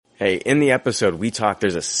Hey, in the episode,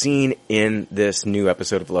 there's a scene in this new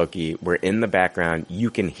episode of Loki where in the background,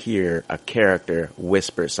 you can hear a character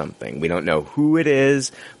whisper something. We don't know who it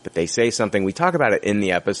is, but they say something. We talk about it in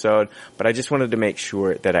the episode, but I just wanted to make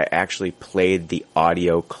sure that I actually played the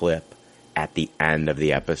audio clip at the end of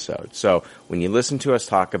the episode. So when you listen to us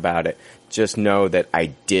talk about it, just know that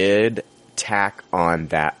I did tack on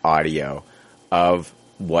that audio of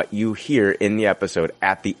what you hear in the episode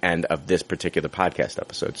at the end of this particular podcast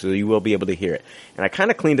episode. So you will be able to hear it. And I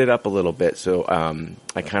kind of cleaned it up a little bit. So,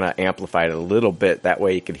 I kind of amplified it a little bit. That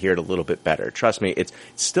way you can hear it a little bit better. Trust me, it's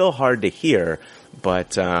still hard to hear,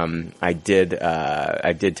 but, I did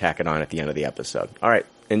tack it on at the end of the episode. All right.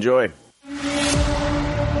 Enjoy.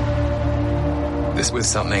 This was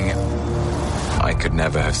something I could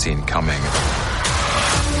never have seen coming.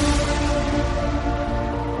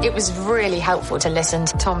 It was really helpful to listen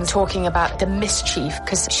to Tom talking about the mischief,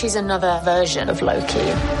 because she's another version of Loki.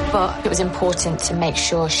 But it was important to make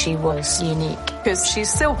sure she was unique. Because she's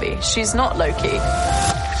Sylvie, she's not Loki.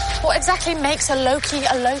 What exactly makes a Loki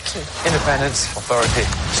a Loki? Independence, authority,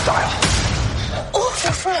 style.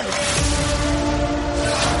 Awful friend.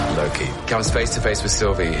 Loki comes face to face with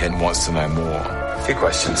Sylvie and wants to know more. A few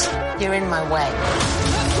questions. You're in my way.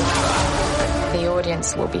 The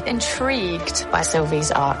audience will be intrigued by Sylvie's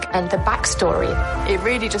arc and the backstory. It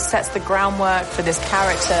really just sets the groundwork for this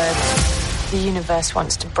character. The universe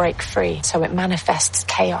wants to break free, so it manifests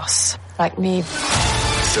chaos, like me.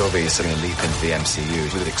 Sylvie is going to leap into the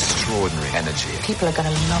MCU with extraordinary energy. People are going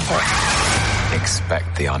to love it.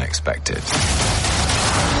 Expect the unexpected.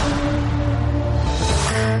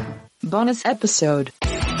 Bonus episode.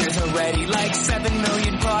 There's already like 7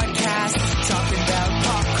 million podcasts talking about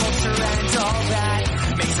pop culture and all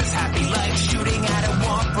that. Makes us happy like shooting at a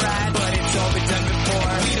womp rat. But it's all been done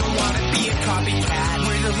before. We don't want to be a copycat.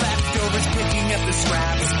 We're the leftovers picking up the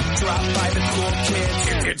scraps dropped by the cool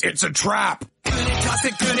kids. It's a trap. Gonna toss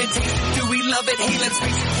it, gonna taste it. Do we love it? Hey, let's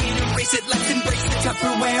face it, can't erase it. Let's embrace the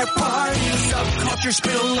Tupperware party. Subculture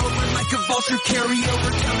spill over like a vulture. Carry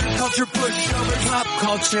over counterculture, pushover, pop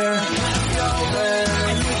culture. Leftovers.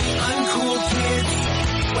 And with the uncool kids,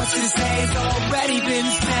 what's to say has already been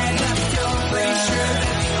said. Leftovers. Pretty sure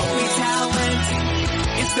that the only talent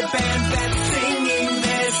is the band that's singing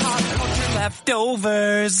this. Pop culture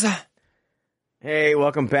leftovers. Hey,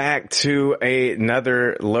 welcome back to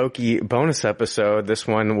another Loki bonus episode. This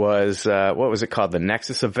one was, what was it called? The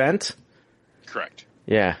Nexus Event? Correct.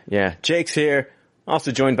 Yeah. Jake's here.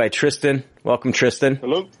 Also joined by Tristan. Welcome, Tristan.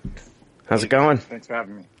 Hello. How's it going? Thanks for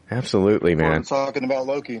having me. Absolutely, man. We're talking about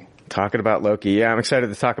Loki. Yeah, I'm excited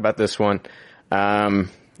to talk about this one. You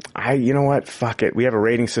know what? Fuck it. We have a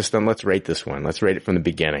rating system. Let's rate this one. Let's rate it from the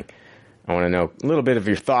beginning. I want to know a little bit of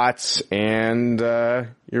your thoughts and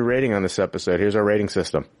your rating on this episode. Here's our rating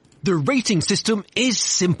system. The rating system is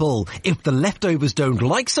simple. If the leftovers don't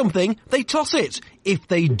like something, they toss it. If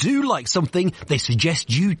they do like something, they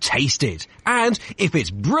suggest you taste it. And if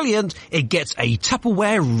it's brilliant, it gets a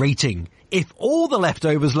Tupperware rating. If all the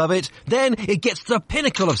leftovers love it, then it gets the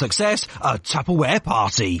pinnacle of success, a Tupperware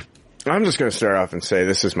party. I'm just going to start off and say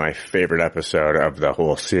this is my favorite episode of the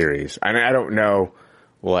whole series. I mean, I don't know,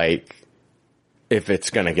 if it's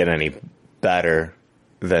going to get any better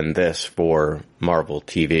than this for Marvel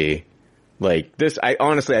TV. I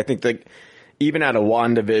think that even out of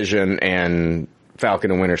WandaVision and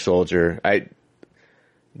Falcon and Winter Soldier,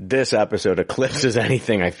 this episode eclipses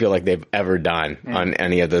anything I feel like they've ever done on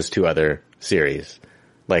any of those two other series.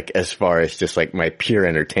 As far as just my pure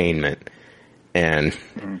entertainment and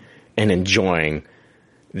enjoying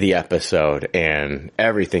the episode and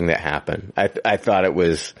everything that happened. I thought it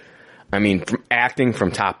was, from acting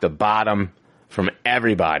from top to bottom, from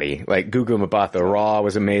everybody. Gugu Mbatha Raw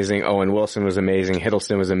was amazing. Owen Wilson was amazing.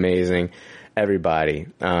 Hiddleston was amazing. Everybody.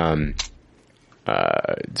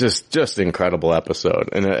 Just incredible episode.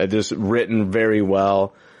 And just written very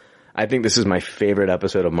well. I think this is my favorite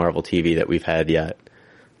episode of Marvel TV that we've had yet.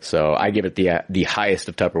 So I give it the highest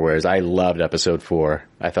of Tupperwares. I loved episode 4.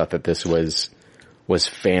 I thought that this was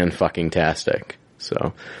fan-fucking-tastic.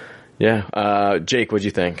 So, yeah. Jake, what'd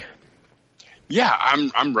you think? Yeah,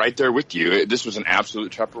 I'm right there with you. This was an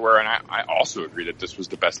absolute Tupperware, and I also agree that this was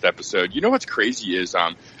the best episode. You know what's crazy is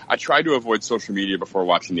I tried to avoid social media before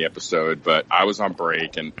watching the episode, but I was on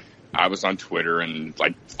break, and I was on Twitter, and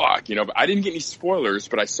but I didn't get any spoilers,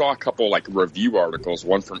 but I saw a couple review articles,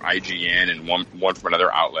 one from IGN and one from another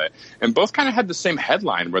outlet, and both kind of had the same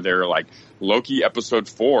headline where they're Loki episode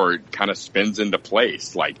 4 kind of spins into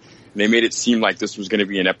place. They made it seem like this was going to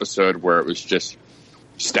be an episode where it was just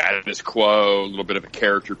status quo, a little bit of a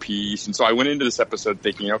character piece. And so I went into this episode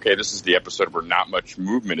thinking, okay, this is the episode where not much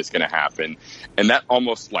movement is going to happen. And that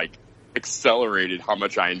almost like accelerated how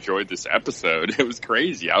much I enjoyed this episode. It was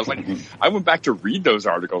crazy. I was like, I went back to read those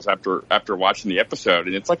articles after watching the episode,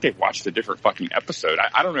 and it's like they watched a different fucking episode.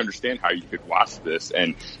 I don't understand how you could watch this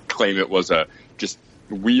and claim it was a just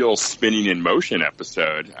wheel spinning in motion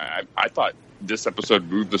episode. I thought this episode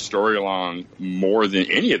moved the story along more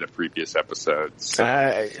than any of the previous episodes. So,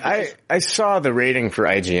 I saw the rating for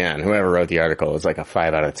IGN. Whoever wrote the article was like a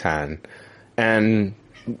 5 out of 10, and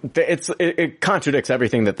it contradicts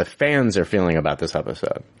everything that the fans are feeling about this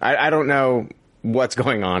episode. I don't know what's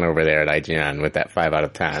going on over there at IGN with that 5 out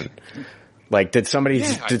of 10. Like, did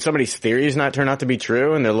somebody's theories not turn out to be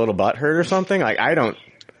true and they're a little butthurt or something? Like, I don't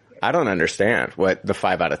understand what the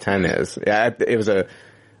 5 out of 10 is. Yeah, it was a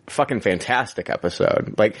fucking fantastic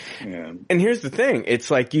episode. Like, and here's the thing.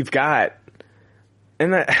 It's like you've got,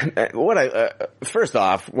 first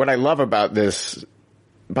off, what I love about this,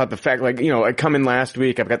 about the fact, like, you know, I come in last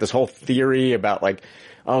week, I've got this whole theory about like,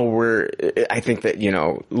 I think that, you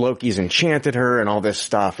know, Loki's enchanted her and all this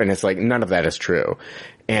stuff, and it's like, none of that is true.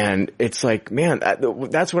 And it's like, man,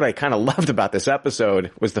 that's what I kind of loved about this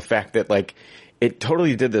episode, was the fact that, like, it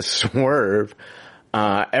totally did this swerve.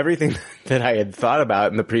 Everything that I had thought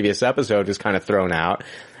about in the previous episode is kind of thrown out.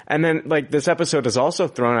 And then, like, this episode has also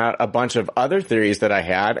thrown out a bunch of other theories that I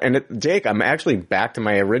had. And Jake, I'm actually back to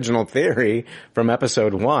my original theory from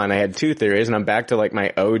episode 1. I had 2 theories, and I'm back to, like,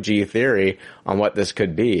 my OG theory on what this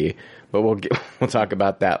could be. But we'll talk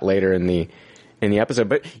about that later in the episode.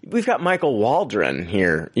 But we've got Michael Waldron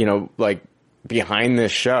here, you know, like, behind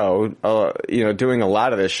this show, you know, doing a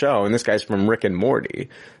lot of this show, and this guy's from Rick and Morty.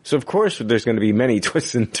 So of course there's going to be many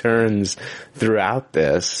twists and turns throughout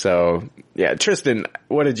this. So yeah, Tristan,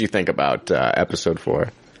 what did you think about episode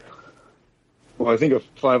 4? Well, I think a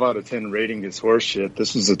 5 out of 10 rating is horseshit.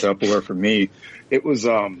 This was a Tupperware for me. It was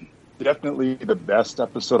definitely the best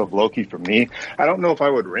episode of Loki for me. I don't know if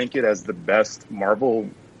I would rank it as the best Marvel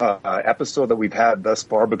episode that we've had thus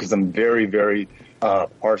far, because I'm very, very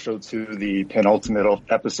partial to the penultimate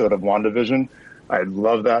episode of WandaVision. I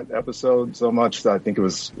love that episode so much that I think it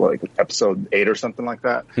was like episode 8 or something like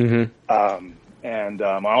that. Mm-hmm. And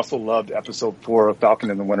I also loved episode 4 of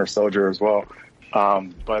Falcon and the Winter Soldier as well.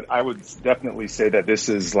 But I would definitely say that this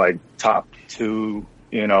is like top 2,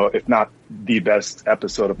 you know, if not the best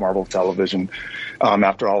episode of Marvel television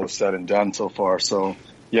after all is said and done so far. So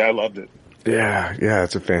yeah, I loved it. Yeah,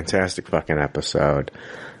 it's a fantastic fucking episode.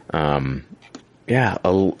 Yeah,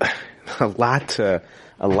 a lot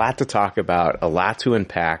to talk about, a lot to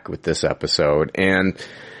unpack with this episode. And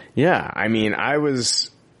yeah, I mean, it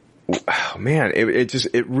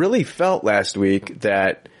really felt last week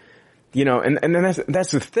that, you know, and then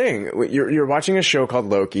that's the thing. You're watching a show called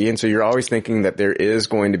Loki, and so you're always thinking that there is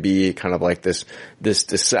going to be kind of like this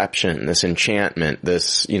deception, this enchantment,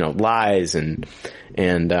 this, you know, lies and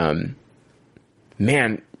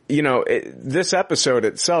man, you know, this episode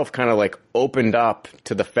itself kind of like opened up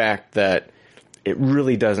to the fact that it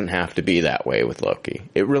really doesn't have to be that way with Loki.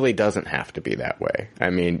 It really doesn't have to be that way.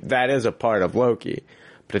 I mean, that is a part of Loki,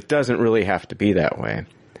 but it doesn't really have to be that way.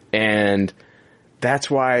 And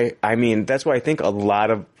that's why I think a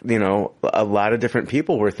lot of different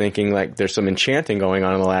people were thinking like there's some enchanting going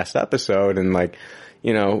on in the last episode, and like,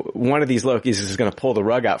 you know, one of these Lokis is going to pull the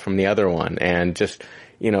rug out from the other one, and just,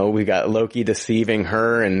 you know, we got Loki deceiving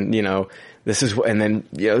her, and, you know, and then,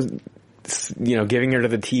 you know, giving her to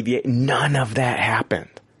the TVA. None of that happened.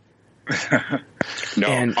 No,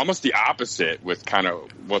 and almost the opposite with kind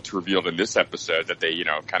of what's revealed in this episode, that they, you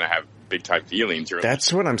know, kind of have big time feelings.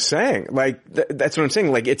 That's what I'm saying. Like, that's what I'm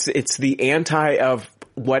saying. Like, it's the anti of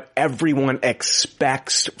what everyone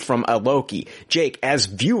expects from a Loki. Jake, as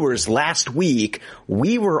viewers last week,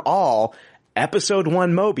 we were all episode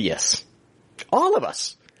 1 Mobius. All of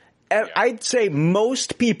us. Yeah. I'd say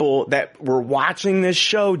most people that were watching this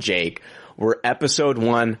show, Jake, were episode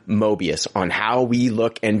 1 Mobius on how we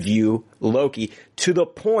look and view Loki, to the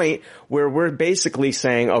point where we're basically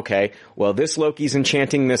saying, okay, well, this Loki's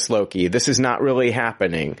enchanting this Loki. This is not really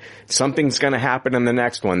happening. Something's going to happen in the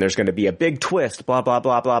next one. There's going to be a big twist, blah, blah,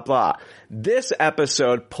 blah, blah, blah. This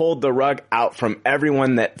episode pulled the rug out from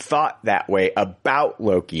everyone that thought that way about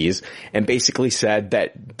Loki's, and basically said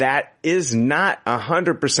that is not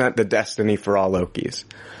 100% the destiny for all Lokis.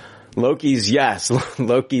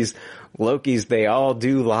 Lokis, they all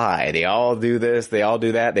do lie. They all do this. They all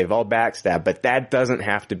do that. They've all backstabbed. But that doesn't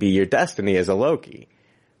have to be your destiny as a Loki.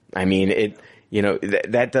 I mean,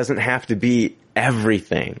 that doesn't have to be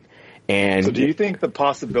everything. And so do you think the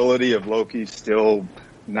possibility of Loki still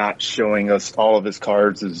not showing us all of his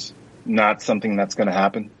cards is not something that's going to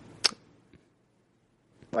happen?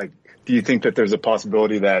 Like, do you think that there's a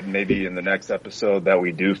possibility that maybe in the next episode that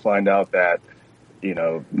we do find out that, you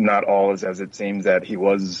know, not all is as it seems, that he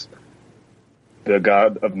was the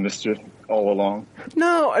god of mischief all along?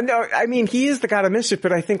 No. I mean, he is the god of mischief,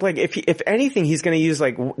 but I think, like, if anything, he's going to use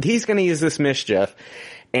this mischief,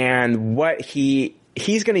 and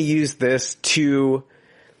he's going to use this to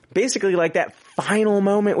basically, like, that final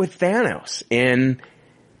moment with Thanos in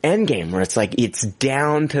Endgame, where it's like, it's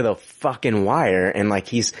down to the fucking wire, and, like,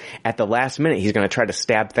 he's at the last minute, he's going to try to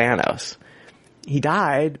stab Thanos. He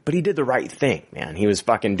died, but he did the right thing, man. He was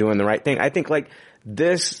fucking doing the right thing. I think, like,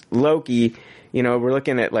 this Loki, you know, we're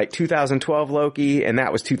looking at, like, 2012 Loki, and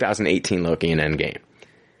that was 2018 Loki in Endgame.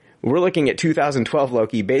 We're looking at 2012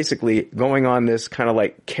 Loki basically going on this kind of,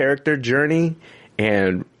 like, character journey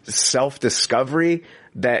and self-discovery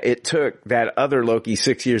that it took that other Loki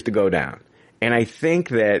 6 years to go down. And I think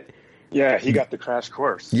that... Yeah, he got the crash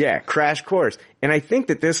course. Yeah, crash course. And I think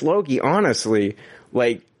that this Loki, honestly,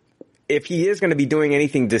 like, if he is going to be doing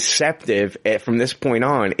anything deceptive from this point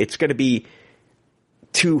on, it's going to be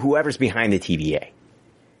to whoever's behind the TVA.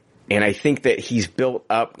 And I think that he's built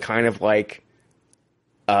up kind of like...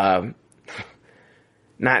 not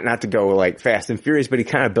to go like Fast and Furious, but he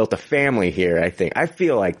kind of built a family here, I think. I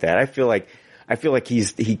feel like that. I feel like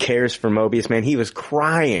he cares for Mobius, man. He was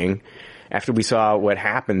crying after we saw what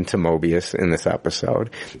happened to Mobius in this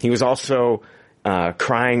episode. He was also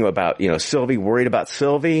crying about, you know, Sylvie, worried about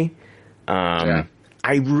Sylvie. Yeah.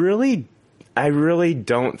 I really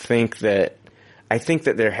don't think that... I think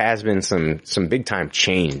that there has been some big time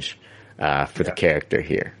change for the character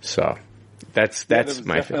here. So that's my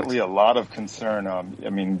definitely feelings. A lot of concern. I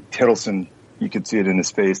mean, Hiddleston, you could see it in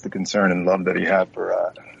his face, the concern and love that he had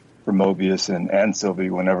for Mobius and Sylvie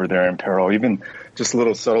whenever they're in peril. Even just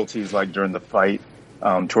little subtleties like during the fight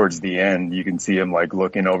towards the end, you can see him like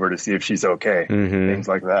looking over to see if she's okay. Mm-hmm. Things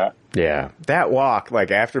like that. Yeah, that walk,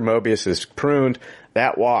 like after Mobius is pruned,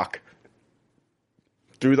 that walk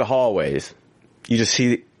through the hallways, you just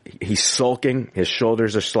see he's sulking, his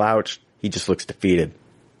shoulders are slouched, he just looks defeated.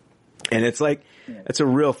 And it's like, it's a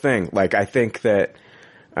real thing. Like, I think that,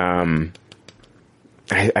 I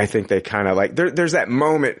think they kind of like, there's that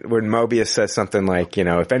moment when Mobius says something like, you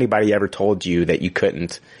know, if anybody ever told you that you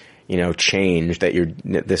couldn't, you know, change, that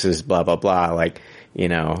this is blah, blah, blah, like, you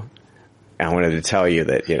know, I wanted to tell you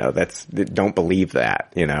that, you know, don't believe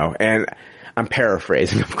that, you know, and I'm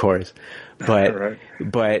paraphrasing, of course, but, right.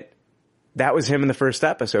 But that was him in the first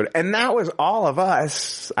episode. And that was all of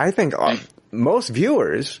us, I think, most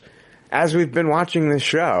viewers, as we've been watching this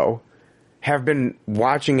show, have been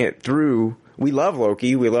watching it through. We love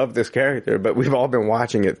Loki, we love this character, but we've all been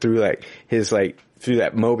watching it through like his through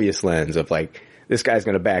that Mobius lens of like, this guy's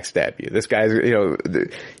going to backstab you. This guy's, you know, you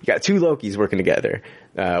got two Lokis working together.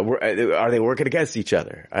 Are they working against each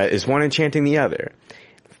other? Is one enchanting the other?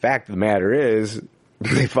 The fact of the matter is,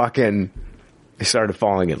 they started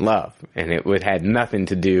falling in love, and it had nothing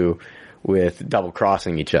to do with double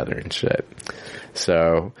crossing each other and shit.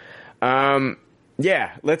 So,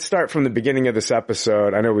 yeah, let's start from the beginning of this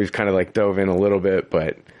episode. I know we've kind of like dove in a little bit,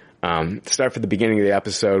 but start from the beginning of the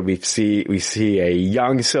episode. We see a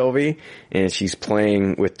young Sylvie, and she's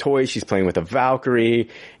playing with toys. She's playing with a Valkyrie,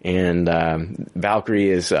 and Valkyrie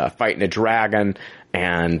is fighting a dragon,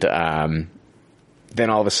 and then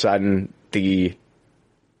all of a sudden the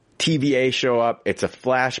TVA show up. It's a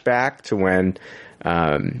flashback to when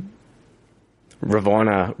Ravonna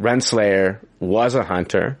Renslayer was a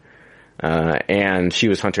hunter. And she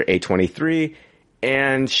was Hunter A23,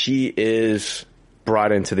 and she is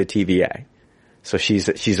brought into the TVA. So she's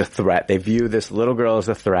a threat. They view this little girl as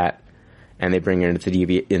a threat, and they bring her into the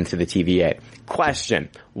TVA. Question: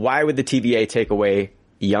 why would the TVA take away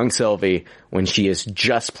young Sylvie when she is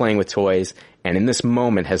just playing with toys, and in this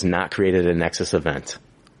moment has not created a Nexus event?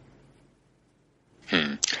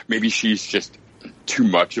 Maybe she's just too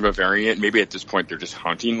much of a variant. Maybe at this point they're just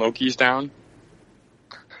hunting Lokis down.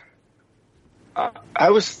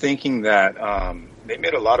 I was thinking that they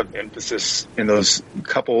made a lot of emphasis in those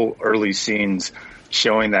couple early scenes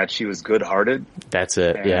showing that she was good-hearted. That's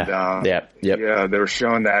it. And, yep. Yeah, they were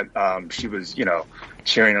showing that she was, you know,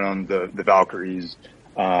 cheering on the Valkyries,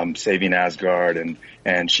 saving Asgard,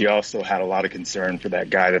 and she also had a lot of concern for that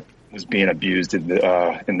guy that was being abused in the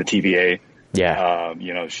TVA. Yeah.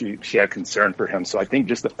 You know, she had concern for him. So I think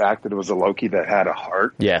just the fact that it was a Loki that had a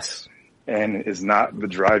heart. Yes. And is not the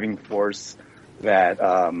driving force that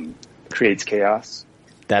creates chaos.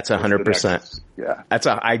 That's 100%. Yeah.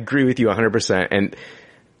 I agree with you 100%. And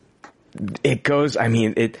it goes, I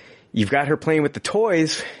mean, you've got her playing with the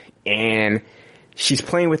toys, and she's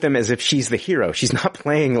playing with them as if she's the hero. She's not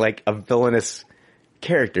playing like a villainous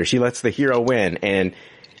character. She lets the hero win, and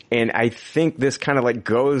I think this kind of like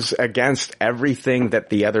goes against everything that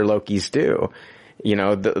the other Lokis do. You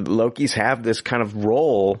know, the Lokis have this kind of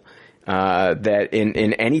role that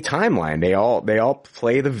in any timeline they all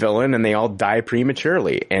play the villain and they all die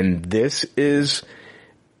prematurely. And this is,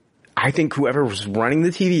 I think whoever was running the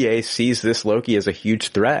TVA sees this Loki as a huge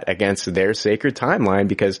threat against their sacred timeline,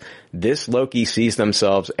 because this Loki sees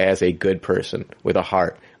themselves as a good person with a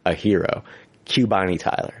heart, a hero. Cue Bonnie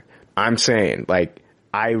Tyler. I'm saying, like,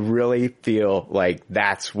 I really feel like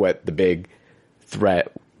that's what the big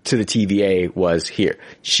threat to the TVA was here.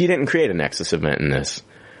 She didn't create a Nexus event in this.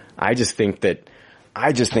 I just think that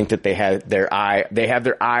they have their eye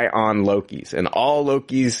on Lokis, and all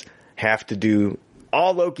Lokis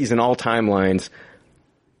in all timelines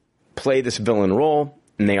play this villain role,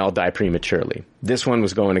 and they all die prematurely. This one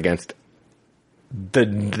was going against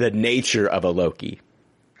the nature of a Loki.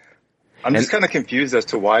 I'm just kind of confused as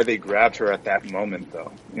to why they grabbed her at that moment,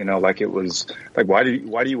 though. You know, like it was like, why do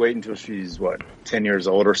you wait until she's 10 years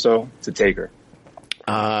old or so to take her?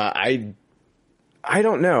 I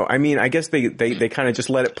don't know. I mean, I guess they kind of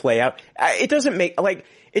just let it play out. It doesn't make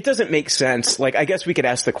sense. Like, I guess we could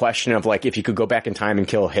ask the question of like, if you could go back in time and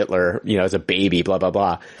kill Hitler, you know, as a baby, blah, blah,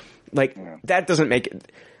 blah. Like, that doesn't make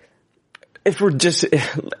it. If we're just,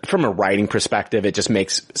 from a writing perspective, it just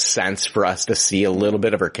makes sense for us to see a little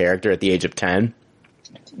bit of her character at the age of 10.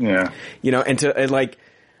 Yeah. You know, and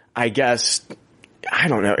I guess, I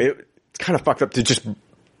don't know, it's kind of fucked up to just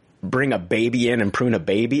bring a baby in and prune a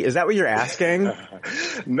baby. Is that what you're asking?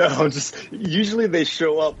 No, just usually they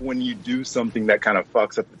show up when you do something that kind of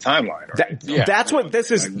fucks up the timeline. Right? That's what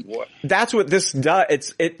this is. That's what this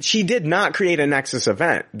does. She did not create a Nexus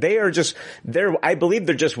event. I believe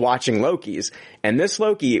they're just watching Lokis. And this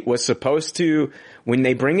Loki was supposed to, when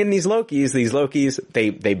they bring in these Lokis,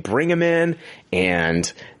 they bring them in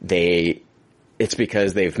and it's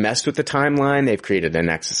because they've messed with the timeline. They've created a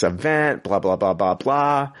Nexus event, blah, blah, blah, blah,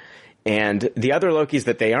 blah. And the other Lokis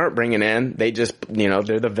that they aren't bringing in, they just, you know,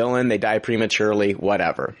 they're the villain. They die prematurely,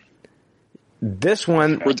 whatever. This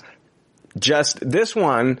one,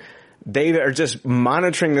 they are just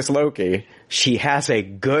monitoring this Loki. She has a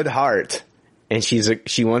good heart and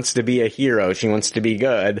she wants to be a hero. She wants to be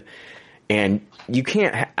good. And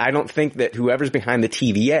I don't think that whoever's behind the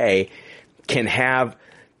TVA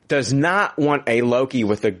does not want a Loki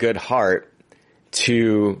with a good heart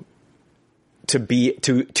to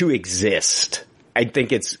exist. I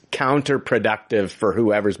think it's counterproductive for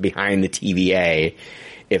whoever's behind the TVA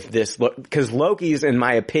because Lokis, in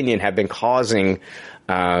my opinion, have been causing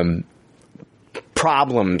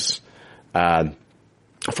problems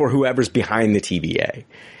for whoever's behind the TVA.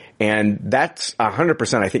 And that's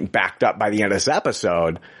 100%, I think, backed up by the end of this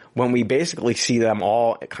episode, when we basically see them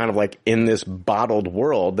all kind of like in this bottled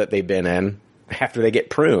world that they've been in after they get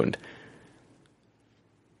pruned.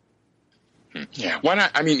 Yeah. Why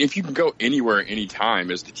not? I mean, if you can go anywhere,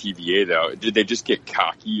 anytime as the TVA, though, did they just get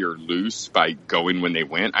cocky or loose by going when they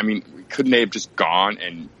went? I mean, couldn't they have just gone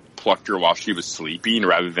and plucked her while she was sleeping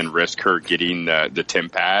rather than risk her getting the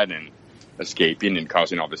TIMPAD and escaping and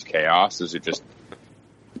causing all this chaos? Is it just,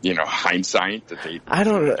 you know, hindsight that they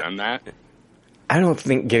have done that? I don't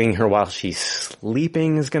think getting her while she's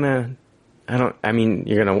sleeping is gonna, I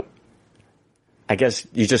guess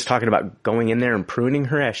you're just talking about going in there and pruning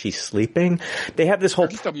her as she's sleeping. They have this whole,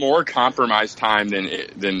 just a more compromised time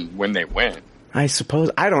than when they went. I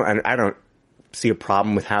suppose. I don't see a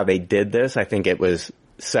problem with how they did this. I think it was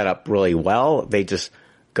set up really well. They just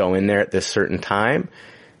go in there at this certain time.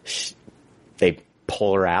 They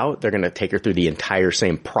pull her out. They're going to take her through the entire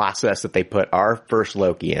same process that they put our first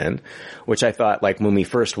Loki in, which I thought, like, when we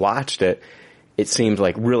first watched it, it seemed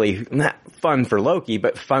like really not fun for Loki,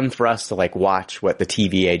 but fun for us to like watch what the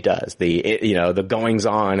TVA does, the goings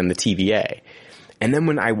on in the TVA. And then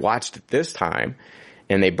when I watched it this time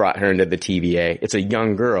and they brought her into the TVA, it's a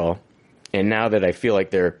young girl. And now that I feel like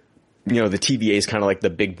the TVA is kind of like the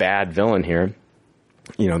big bad villain here,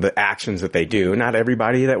 you know, the actions that they do, not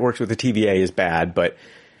everybody that works with the TVA is bad, but,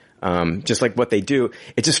 just like what they do,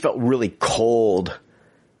 it just felt really cold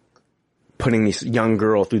putting this young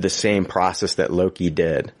girl through the same process that Loki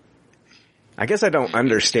did. I guess I don't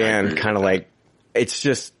understand, kind of like, it's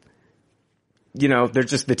just, you know, they're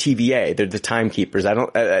just the TVA. They're the timekeepers.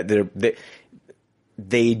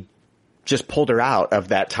 They just pulled her out of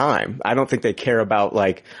that time. I don't think they care about,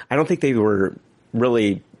 like, I don't think they were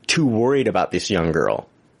really too worried about this young girl.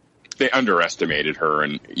 They underestimated her,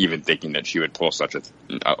 and even thinking that she would pull such a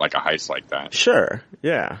heist like that. Sure.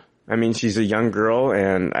 Yeah. I mean, she's a young girl,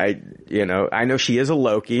 and I know she is a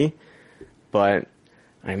Loki, but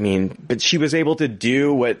I mean, but she was able to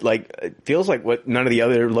do what, like, it feels like what none of the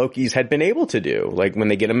other Lokis had been able to do. Like, when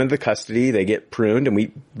they get them into custody, they get pruned, and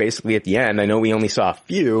we basically at the end, I know we only saw a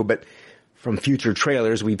few, but from future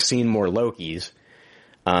trailers, we've seen more Lokis.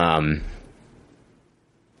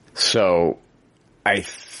 So I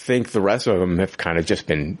think the rest of them have kind of just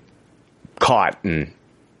been caught and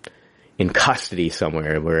in custody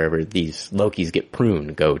somewhere, wherever these Lokis get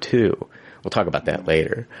pruned go to. We'll talk about that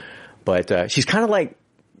later. But she's kind of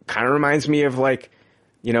reminds me of, like,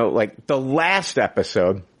 you know, like the last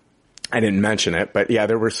episode. I didn't mention it, but yeah,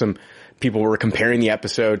 there were some people were comparing the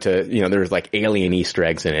episode to, you know, there was like alien Easter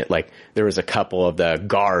eggs in it. Like there was a couple of the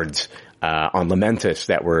guards on Lamentus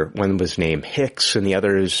that were, one was named Hicks and the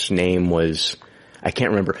other's name was, I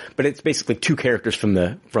can't remember, but it's basically two characters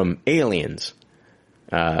from Aliens.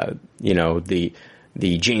 You know, the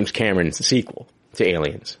James Cameron sequel to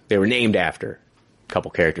Aliens. They were named after a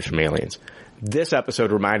couple characters from Aliens. This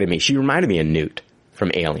episode reminded me of Newt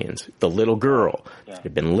from Aliens, the little girl that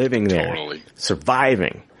had been living there,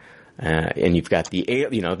 surviving. And you've got the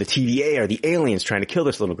TVA or the aliens trying to kill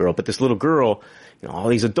this little girl, but this little girl, you know, all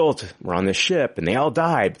these adults were on this ship and they all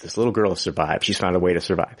died, but this little girl survived. She's found a way to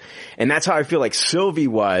survive. And that's how I feel like Sylvie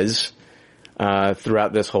was,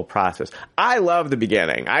 throughout this whole process. I love the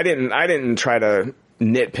beginning. I didn't try to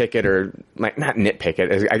nitpick it or, like, not nitpick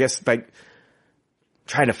it, I guess, like,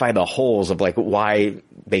 trying to find the holes of, like, why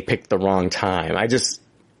they picked the wrong time. I just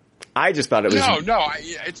thought it was... No,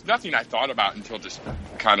 it's nothing I thought about until just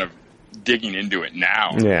kind of digging into it now,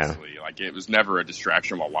 honestly. Like, it was never a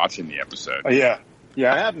distraction while watching the episode.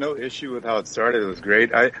 Yeah, I have no issue with how it started. It was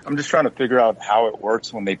great. I'm just trying to figure out how it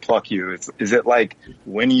works when they pluck you. Is it like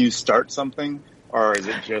when you start something, or is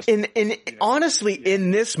it just... Honestly,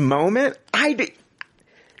 in this moment, I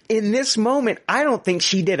don't think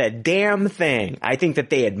she did a damn thing. I think that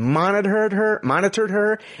they had monitored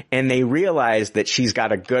her, and they realized that she's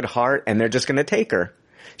got a good heart, and they're just going to take her.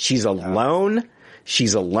 She's alone.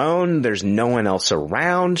 There's no one else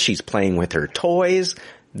around. She's playing with her toys.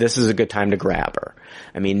 This is a good time to grab her.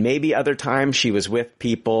 I mean, maybe other times she was with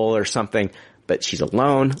people or something, but she's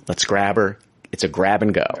alone. Let's grab her. It's a grab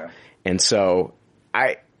and go. Yeah. And so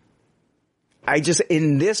I just,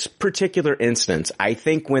 in this particular instance, I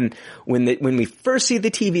think when we first see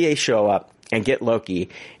the TVA show up and get Loki,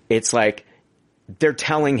 it's like they're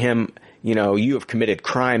telling him, you know, you have committed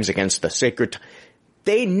crimes against the sacred.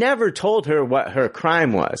 They never told her what her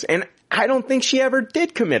crime was, and I don't think she ever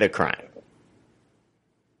did commit a crime.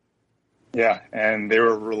 Yeah, and they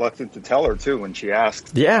were reluctant to tell her too when she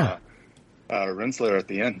asked. Yeah, Renslayer at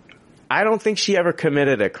the end. I don't think she ever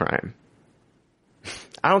committed a crime.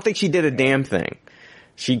 I don't think she did a damn thing.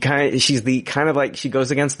 She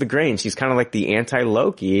goes against the grain. She's kind of like the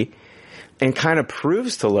anti-Loki, and kind of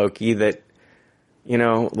proves to Loki that, you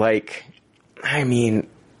know, like, I mean,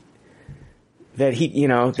 that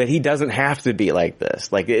he doesn't have to be like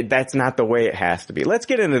this. Like, that's not the way it has to be. Let's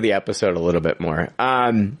get into the episode a little bit more.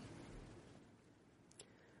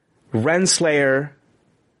 Renslayer.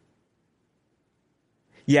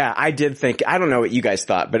 Yeah, I did think, I don't know what you guys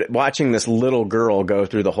thought, but watching this little girl go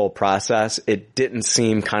through the whole process, it didn't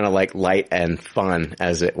seem kind of like light and fun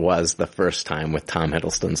as it was the first time with Tom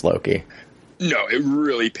Hiddleston's Loki. No, it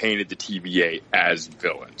really painted the TVA as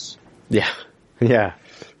villains. Yeah.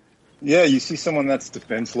 Yeah, you see someone that's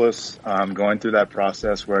defenseless, going through that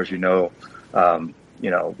process, whereas,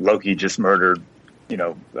 Loki just murdered,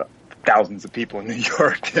 thousands of people in New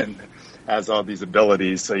York and has all these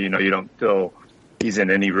abilities. So, you don't feel he's in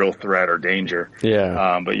any real threat or danger.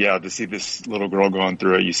 Yeah. But yeah, to see this little girl going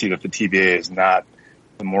through it, you see that the TVA is not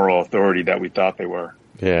the moral authority that we thought they were.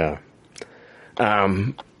 Yeah.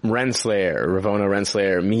 Ravonna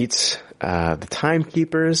Renslayer meets, the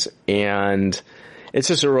Timekeepers, and it's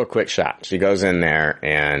just a real quick shot. She goes in there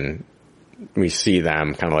and we see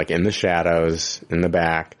them kind of like in the shadows in the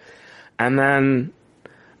back. And then,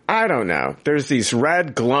 I don't know, there's these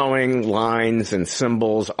red glowing lines and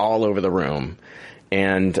symbols all over the room.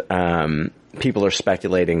 And people are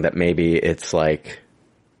speculating that maybe it's like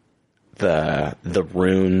the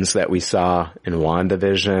runes that we saw in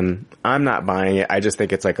WandaVision. I'm not buying it. I just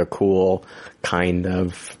think it's like a cool kind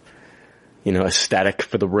of, aesthetic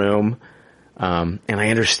for the room. And I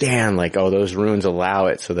understand, like, those runes allow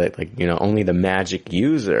it so that, like, only the magic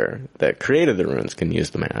user that created the runes can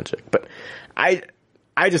use the magic. But I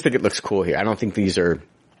just think it looks cool here. I don't think these are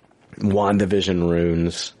WandaVision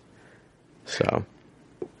runes. So.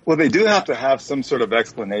 Well, they do have to have some sort of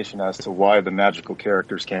explanation as to why the magical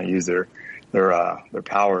characters can't use their their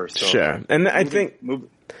powers. So sure. And I think,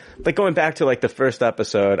 like, going back to, like, the first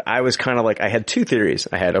episode, I was kind of like, I had two theories.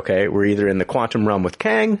 I had, okay, we're either in the quantum realm with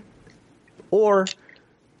Kang, or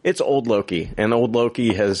it's old Loki. And old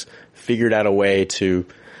Loki has figured out a way to,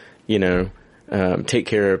 you know, take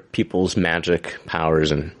care of people's magic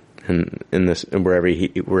powers and in this, wherever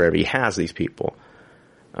he has these people.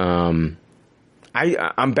 I'm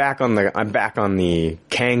back on the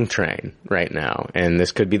Kang train right now, and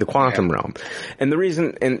this could be the quantum realm. And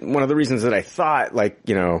one of the reasons that I thought, like,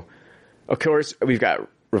 you know, of course, we've got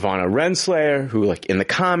Ravonna Renslayer, who, like, in the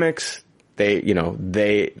comics,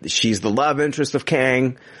 she's the love interest of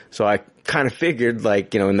Kang. So I kind of figured,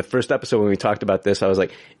 like, you know, in the first episode when we talked about this, I was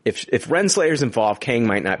like, if Renslayer's involved, Kang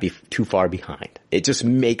might not be too far behind. It just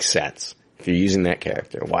makes sense if you're using that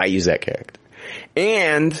character. Why use that character?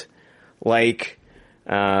 And, like,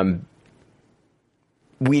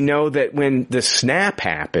 we know that when the snap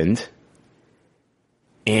happened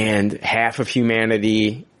and half of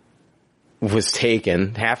humanity was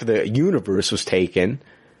taken, half of the universe was taken,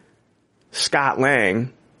 Scott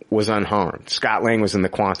Lang was unharmed. Scott Lang was in the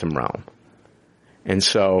quantum realm. And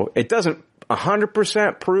so it doesn't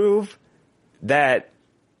 100% prove that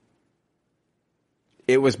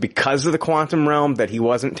it was because of the quantum realm that he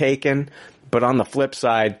wasn't taken, but on the flip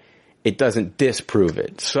side, it doesn't disprove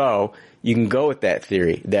it. So you can go with that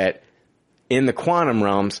theory that in the quantum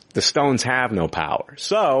realms, the stones have no power.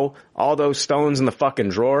 So all those stones in the fucking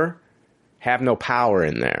drawer have no power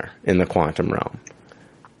in there in the quantum realm.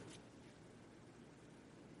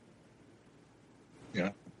 Yeah,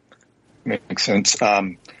 makes sense.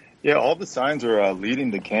 Yeah, all the signs are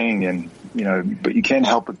leading to Kang, and, you know, but you can't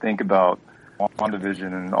help but think about WandaVision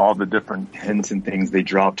and all the different hints and things they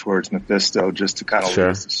drop towards Mephisto just to kind of lead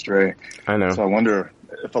us astray. I know. So I wonder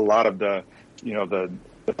if a lot of the, you know, the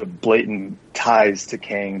blatant ties to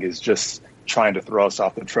Kang is just trying to throw us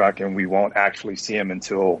off the track, and we won't actually see him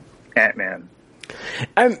until Ant-Man.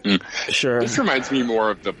 Sure. This reminds me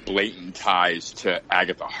more of the blatant ties to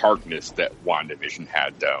Agatha Harkness that WandaVision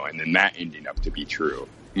had, though, and then that ending up to be true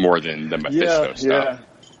more than the Mephisto stuff.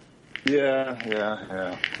 Yeah.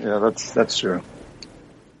 That's true.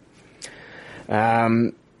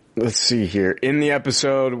 Let's see here. In the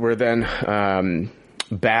episode, we're then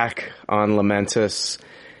back on Lamentus,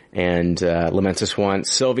 and Lamentus 1.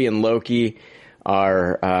 Sylvie and Loki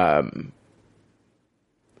are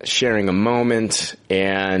sharing a moment,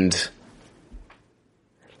 and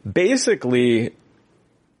basically,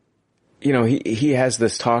 you know, he has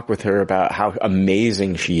this talk with her about how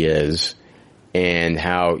amazing she is, and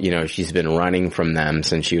how, you know, she's been running from them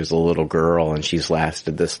since she was a little girl, and she's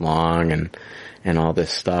lasted this long, and all this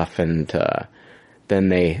stuff. And then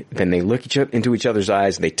they look into each other's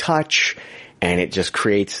eyes, and they touch, and it just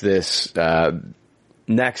creates this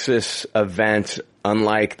Nexus event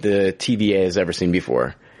unlike the TVA has ever seen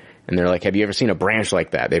before. And they're like, have you ever seen a branch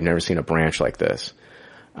like that? They've never seen a branch like this.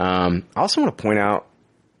 I also want to point out,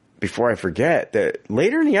 before I forget, that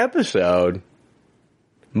later in the episode,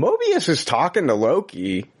 Mobius is talking to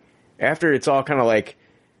Loki after it's all kind of like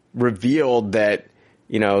revealed that,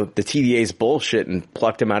 you know, the TVA's bullshit and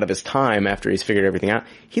plucked him out of his time after he's figured everything out.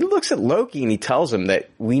 He looks at Loki and he tells him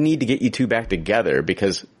that we need to get you two back together,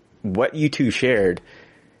 because what you two shared,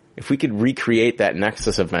 if we could recreate that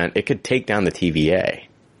Nexus event, it could take down the TVA.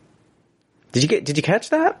 Did you catch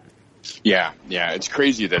that? Yeah, it's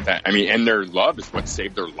crazy that I mean, and their love is what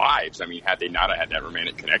saved their lives. I mean, had they not had that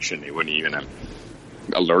romantic connection, they wouldn't even have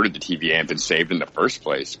alerted the TVA and been saved in the first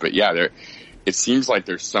place. But yeah, it seems like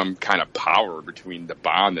there's some kind of power between the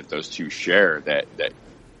bond that those two share that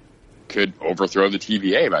could overthrow the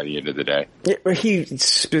TVA by the end of the day.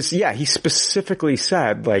 Yeah, he specifically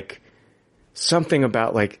said, like, something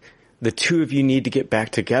about, like, the two of you need to get back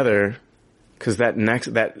together, because that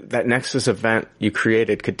Nexus event you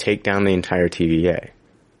created could take down the entire TVA.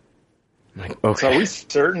 I'm like, okay. So are we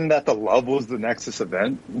certain that the love was the Nexus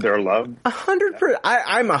event? Their love? 100%.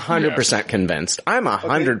 I'm 100% convinced. I'm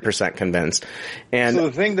 100% convinced. And so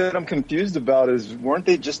the thing that I'm confused about is, weren't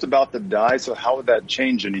they just about to die? So how would that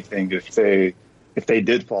change anything if they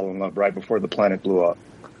did fall in love right before the planet blew up?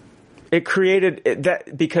 It created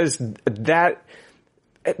that, because that.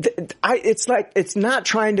 It's like, it's not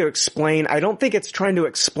trying to explain. I don't think it's trying to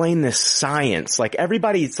explain this science. Like,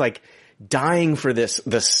 everybody's like dying for the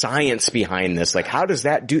science behind this. Like, how does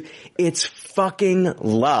that do? It's fucking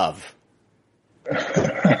love.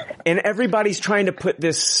 And everybody's trying to put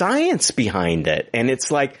this science behind it. And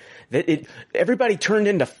it's like, Everybody turned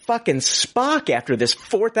into fucking Spock after this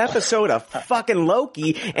 4th episode of fucking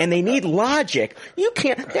Loki, and they need logic. You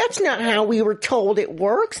can't, that's not how we were told it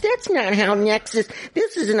works. That's not how Nexus,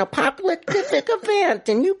 this is an apocalyptic event,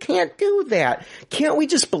 and you can't do that. Can't we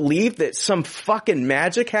just believe that some fucking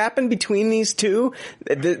magic happened between these two?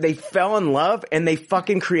 They fell in love, and they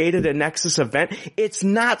fucking created a Nexus event? It's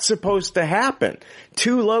not supposed to happen.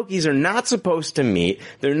 Two Lokis are not supposed to meet.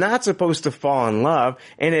 They're not supposed to fall in love,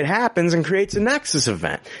 and it happens and creates a Nexus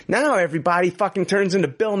event. Now everybody fucking turns into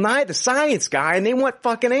Bill Nye the Science Guy, and they want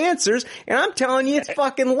fucking answers, and I'm telling you, it's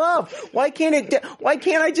fucking love. Why can't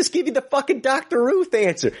I just give you the fucking Dr. Ruth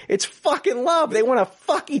answer? It's fucking love. They want to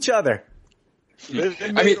fuck each other.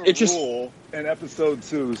 They made a rule in episode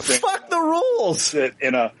 2 saying, fuck the rules.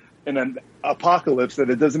 That in an apocalypse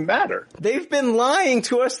that it doesn't matter. They've been lying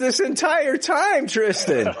to us this entire time,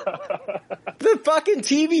 Tristan. The fucking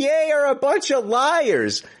TVA are a bunch of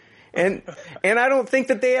liars. And I don't think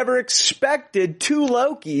that they ever expected two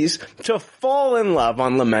Lokis to fall in love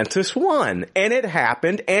on Lamentus 1. And it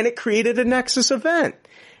happened, and it created a Nexus event.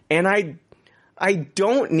 And I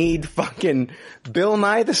don't need fucking Bill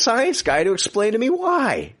Nye the Science Guy to explain to me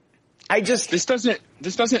why. This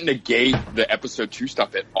doesn't negate the episode 2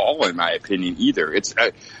 stuff at all, in my opinion, either. It's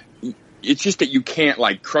just that you can't,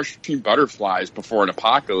 like, crushing butterflies before an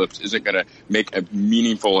apocalypse isn't going to make a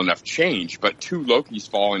meaningful enough change. But two Lokis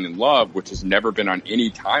falling in love, which has never been on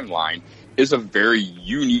any timeline, is a very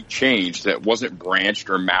unique change that wasn't branched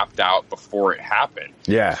or mapped out before it happened.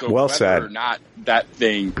 Yeah, so well said. Whether or not that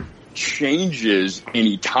thing changes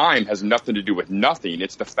any time has nothing to do with nothing.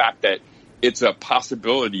 It's the fact that it's a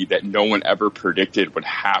possibility that no one ever predicted would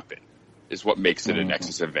happen is what makes it a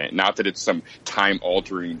Nexus event. Not that it's some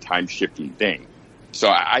time-altering, time-shifting thing. So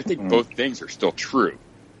I think both things are still true.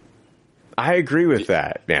 I agree with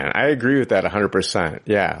that, man. I agree with that 100%.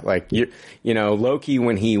 Yeah, like you know, Loki,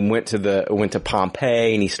 when he went to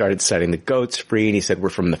Pompeii and he started setting the goats free and he said, "We're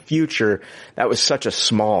from the future." That was such a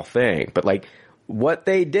small thing, but like what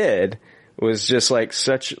they did was just like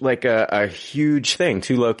such like a huge thing.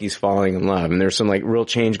 Two Lokis falling in love, and there's some like real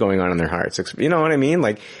change going on in their hearts. You know what I mean?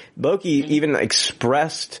 Like Loki even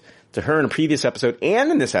expressed to her in a previous episode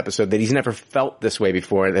and in this episode that he's never felt this way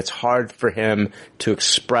before. That's hard for him to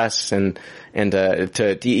express and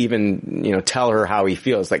to even, you know, tell her how he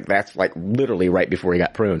feels. Like that's like literally right before he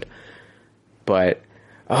got pruned. But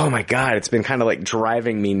oh my God, it's been kind of like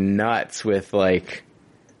driving me nuts with like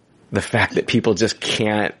the fact that people just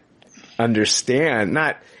can't understand,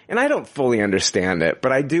 and I don't fully understand it,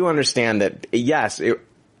 but I do understand that, yes,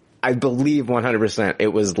 I believe 100%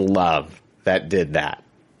 it was love that did that.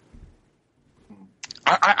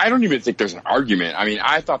 I don't even think there's an argument. I mean,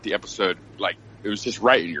 I thought the episode, like, it was just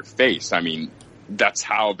right in your face. I mean, that's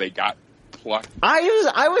how they got plucked.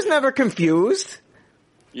 I was never confused.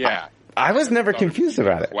 Yeah. I was never confused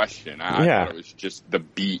about it. Question. I thought it was just the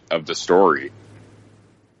beat of the story.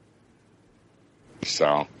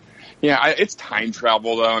 So, yeah, it's time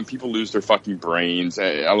travel, though, and people lose their fucking brains.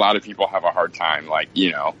 A lot of people have a hard time, like,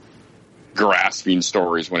 you know, grasping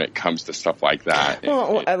stories when it comes to stuff like that.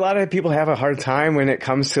 Well, a lot of people have a hard time when it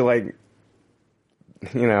comes to, like,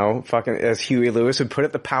 you know, fucking, as Huey Lewis would put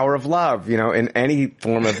it, the power of love, you know, in any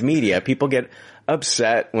form of media. People get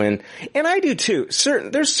upset when, and I do too,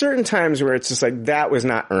 there's certain times where it's just like, that was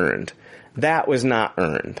not earned. That was not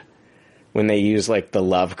earned. When they use, like, the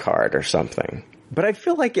love card or something. But I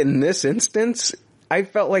feel like in this instance, I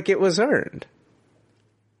felt like it was earned.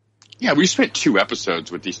 Yeah, we spent 2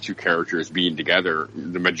 episodes with these two characters being together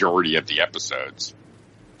the majority of the episodes.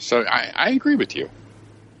 So I agree with you.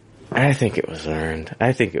 I think it was earned. And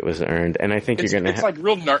I think you're going to It's like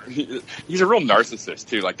he's a real narcissist,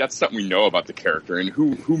 too. Like, that's something we know about the character. And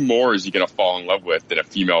who more is he going to fall in love with than a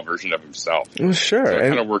female version of himself? Well, sure. So it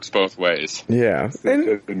kind of works both ways. Yeah. And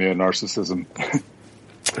a narcissism.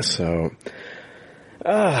 So...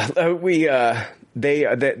 they're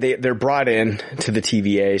brought in to the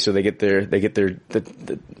TVA, so they get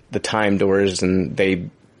the time doors and they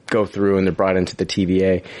go through and they're brought into the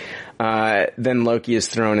TVA. Then Loki is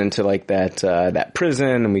thrown into like that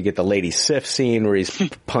prison, and we get the Lady Sif scene where he's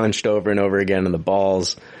punched over and over again in the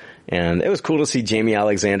balls. And it was cool to see Jamie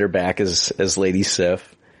Alexander back as Lady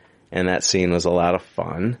Sif, and that scene was a lot of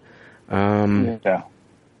fun. Yeah.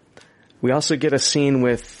 We also get a scene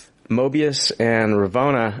with Mobius and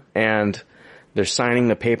Ravonna, and they're signing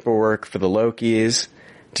the paperwork for the Lokis.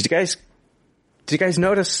 Did you guys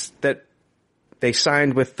notice that they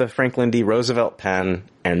signed with the Franklin D. Roosevelt pen,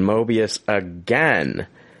 and Mobius again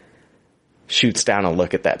shoots down a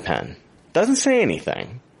look at that pen? Doesn't say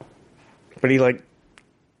anything, but he like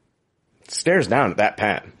stares down at that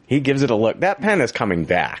pen. He gives it a look. That pen is coming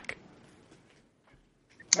back.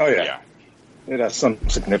 Oh, yeah. It has some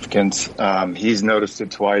significance. He's noticed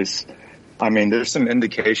it twice. I mean, there's some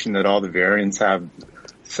indication that all the variants have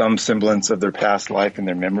some semblance of their past life in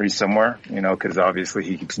their memory somewhere, because obviously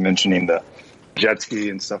he keeps mentioning the jet ski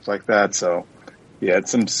and stuff like that. So, yeah,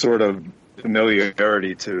 it's some sort of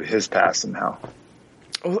familiarity to his past somehow.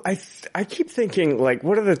 Well, I keep thinking, like,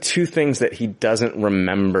 what are the two things that he doesn't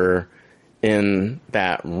remember in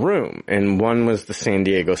that room? And one was the San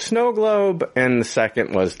Diego snow globe, and the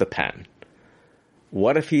second was the pen.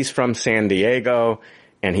 What if he's from San Diego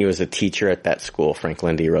and he was a teacher at that school,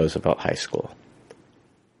 Franklin D. Roosevelt High School?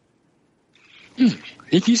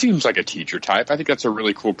 He seems like a teacher type. I think that's a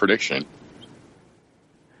really cool prediction.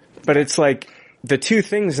 But it's like the two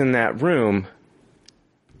things in that room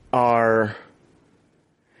are,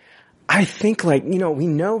 I think, like, we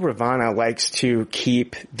know Ravonna likes to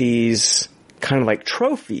keep these kind of like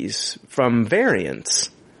trophies from variants.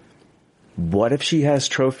 What if she has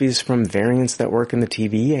trophies from variants that work in the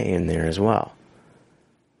TVA in there as well?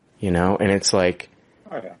 And it's like,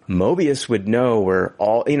 Mobius would know where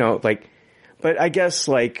all, but I guess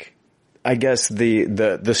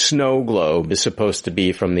the snow globe is supposed to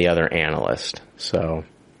be from the other analyst. So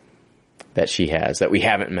that she has, that we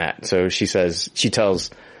haven't met. So she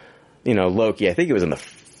tells, Loki, I think it was in the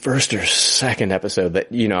first or second episode,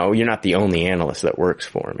 that, you're not the only analyst that works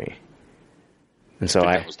for me. And so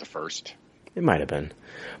that was the first. It might have been.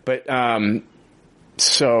 But, but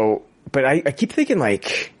I keep thinking,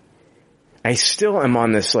 like, I still am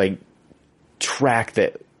on this, like,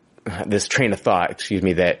 this train of thought,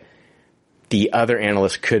 that the other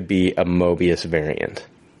analyst could be a Mobius variant.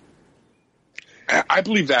 I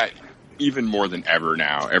believe that even more than ever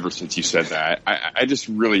now, ever since you said that. I just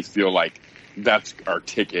really feel like that's our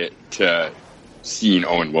ticket to seeing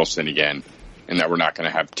Owen Wilson again, and that we're not going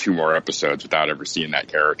to have 2 more episodes without ever seeing that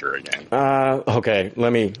character again. Okay,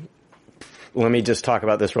 let me just talk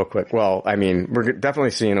about this real quick. Well, I mean, we're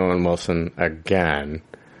definitely seeing Owen Wilson again,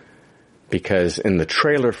 because in the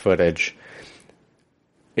trailer footage,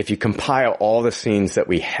 if you compile all the scenes that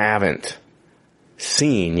we haven't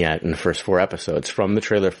seen yet in the first 4 episodes from the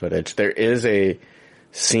trailer footage, there is a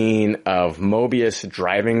scene of Mobius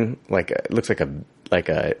driving it looks like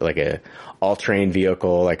a all-terrain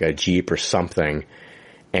vehicle, like a Jeep or something,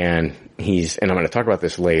 and I'm going to talk about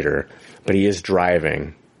this later, but he is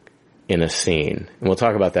driving in a scene, and we'll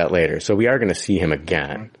talk about that later. So we are going to see him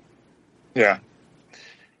again. Yeah.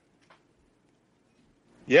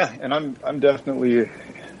 Yeah, and I'm definitely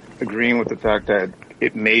agreeing with the fact that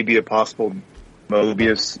it may be a possible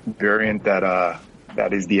Mobius variant that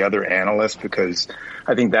is the other analyst, because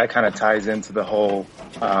I think that kind of ties into the whole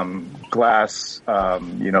glass,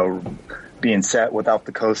 being set without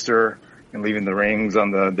the coaster and leaving the rings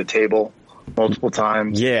on the table multiple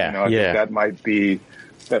times. Yeah, I think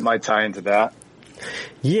that might tie into that.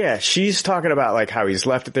 Yeah, she's talking about, like, how he's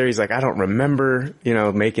left it there. He's like, I don't remember,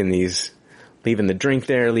 leaving the drink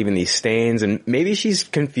there, leaving these stains, and maybe she's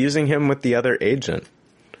confusing him with the other agent.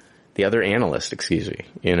 The other analyst, the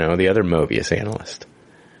other Mobius analyst.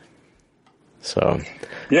 So,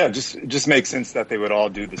 yeah, just makes sense that they would all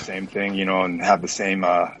do the same thing, and have the same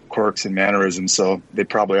quirks and mannerisms. So they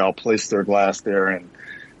probably all place their glass there and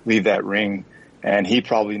leave that ring. And he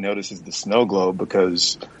probably notices the snow globe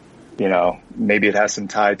because, maybe it has some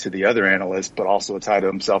tie to the other analyst, but also a tie to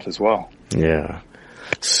himself as well. Yeah.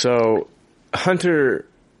 So Hunter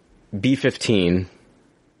B-15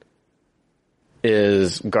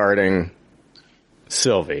 is guarding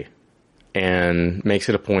Sylvie and makes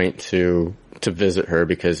it a point to visit her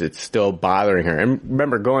because it's still bothering her. And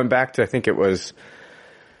remember, going back to, I think it was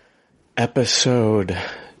episode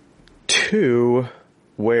 2,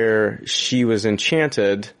 where she was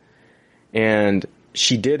enchanted and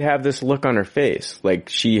she did have this look on her face, like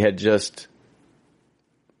she had just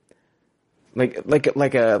like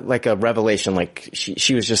a revelation, like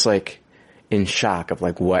she was just like in shock of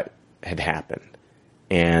like what had happened.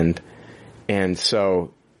 And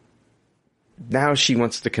so now she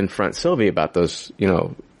wants to confront Sylvie about those,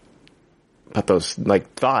 about those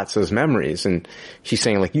like thoughts, those memories. And she's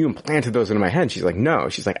saying like, you implanted those into my head. She's like, no,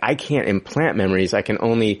 she's like, I can't implant memories. I can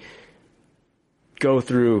only go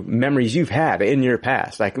through memories you've had in your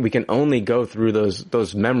past. We can only go through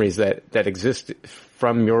those memories that exist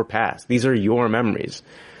from your past. These are your memories.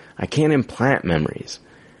 I can't implant memories.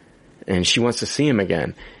 And she wants to see him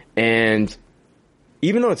again. And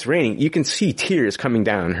even though it's raining, you can see tears coming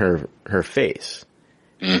down her face.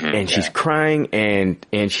 Mm-hmm, and she's crying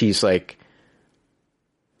and she's like,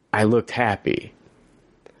 I looked happy.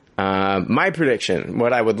 My prediction,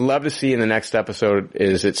 what I would love to see in the next episode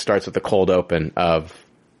is it starts with the cold open of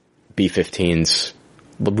B-15's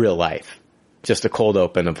real life. Just a cold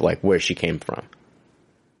open of like where she came from.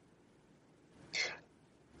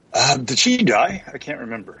 Did she die? I can't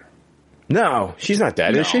remember. No, she's not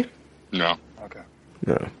dead, is she? No. Okay.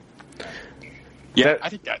 No. Yeah, I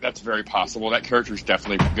think that's very possible. That character's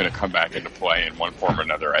definitely going to come back into play in one form or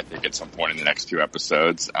another, I think, at some point in the next 2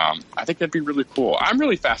 episodes. I think that'd be really cool. I'm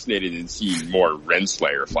really fascinated in seeing more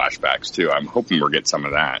Renslayer flashbacks, too. I'm hoping we'll get some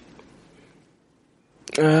of that.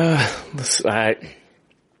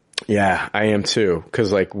 Yeah, I am, too.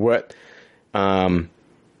 Because, like, what...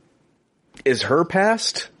 is her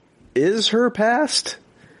past?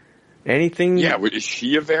 Anything? Yeah, is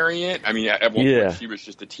she a variant? I mean, at one point she was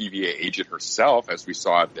just a TVA agent herself, as we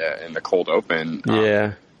saw in the cold open.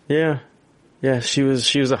 Yeah. She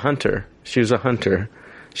was a hunter.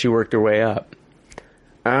 She worked her way up.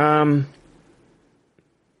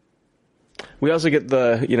 We also get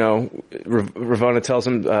Ravonna tells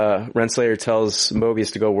him, Renslayer tells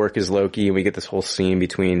Mobius to go work as Loki, and we get this whole scene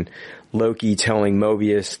between Loki telling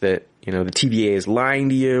Mobius that, the TVA is lying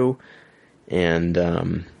to you, and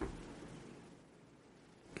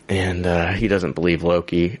he doesn't believe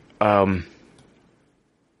Loki.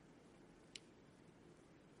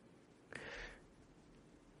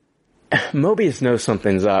 Mobius knows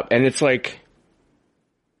something's up, and it's like,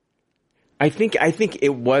 I think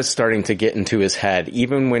it was starting to get into his head,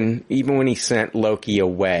 even when he sent Loki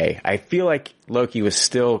away. I feel like Loki was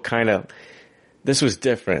still kind of, this was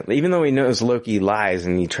different. Even though he knows Loki lies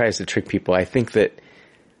and he tries to trick people, I think that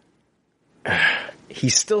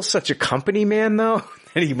he's still such a company man, though,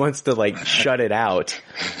 that he wants to, like, shut it out.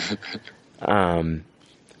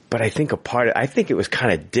 But I think I think it was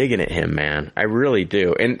kind of digging at him, man. I really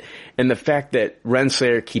do. And the fact that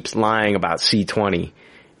Renslayer keeps lying about C20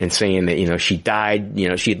 and saying that, she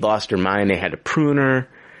died, she'd lost her mind, they had to prune her.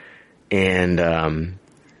 And,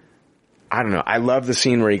 I don't know. I love the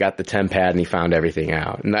scene where he got the TemPad and he found everything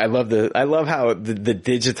out. And I love how the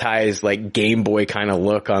digitized, like, Game Boy kind of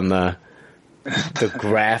look on the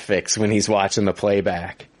graphics when he's watching the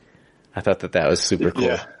playback. I thought that was super cool.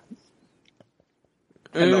 Yeah.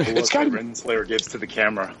 And the look that Renslayer gives to the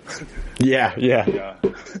camera. Yeah.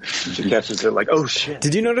 She catches it like, oh shit.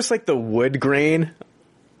 Did you notice, like, the wood grain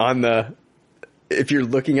on if you're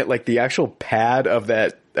looking at, like, the actual pad of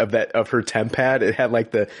her TemPad, it had,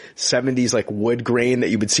 like, the 70s, like, wood grain that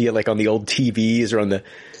you would see, like, on the old TVs or on the,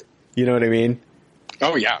 you know what I mean?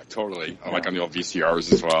 Oh, yeah, totally. Like on the old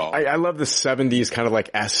VCRs as well. I love the 70s kind of, like,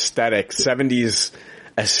 aesthetic. 70s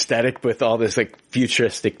aesthetic with all this, like,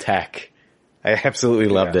 futuristic tech. I absolutely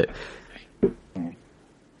loved it.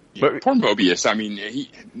 But poor Mobius, I mean,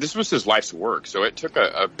 this was his life's work, so it took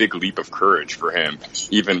a big leap of courage for him,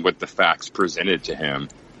 even with the facts presented to him,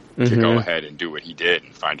 to go ahead and do what he did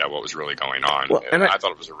and find out what was really going on. Well, and I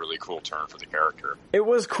thought it was a really cool turn for the character. It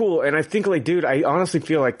was cool, and I think, like, dude, I honestly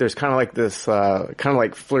feel like there's kind of like this, kind of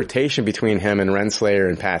like flirtation between him and Renslayer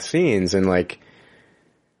in past scenes, and, like,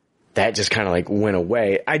 that just kind of, like, went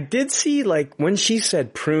away. I did see, like, when she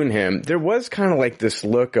said prune him, there was kind of, like, this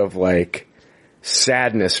look of, like,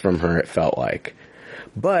 sadness from her, it felt like.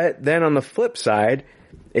 But then on the flip side,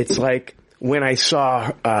 it's like when I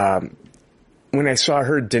saw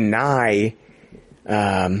her deny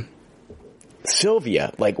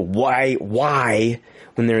Sylvia, like, why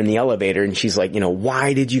when they're in the elevator and she's like,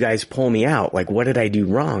 why did you guys pull me out? Like, what did I do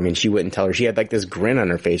wrong? And she wouldn't tell her. She had, like, this grin on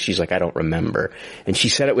her face. She's like, I don't remember. And she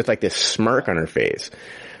said it with, like, this smirk on her face.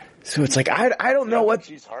 So it's like, I don't know what...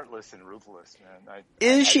 She's heartless and ruthless, man.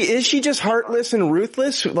 Is she just heartless and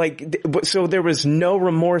ruthless? Like, so there was no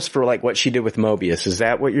remorse for, like, what she did with Mobius. Is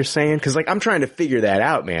that what you're saying? Because, like, I'm trying to figure that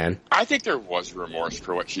out, man. I think there was remorse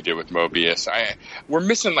for what she did with Mobius. We're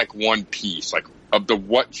missing, like, one piece, like, of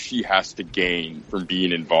what she has to gain from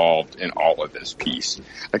being involved in all of this piece.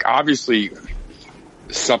 Like, obviously,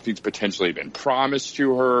 something's potentially been promised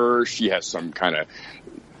to her. She has some kind of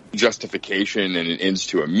justification and an ends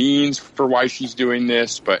to a means for why she's doing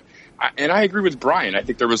this, but I agree with Brian. I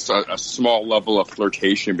think there was a small level of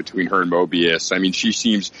flirtation between her and Mobius. I mean, she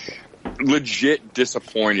seems legit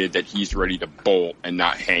disappointed that he's ready to bolt and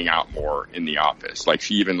not hang out more in the office. Like,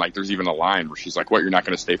 there's even a line where she's like, what, you're not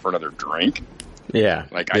going to stay for another drink? Yeah.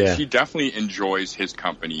 She definitely enjoys his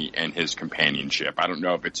company and his companionship. I don't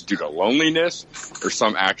know if it's due to loneliness or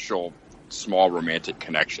some actual small romantic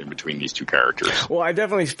connection between these two characters. Well, I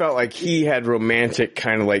definitely felt like he had romantic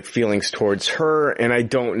kind of, like, feelings towards her, and I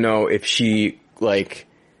don't know if she, like,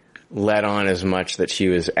 let on as much that she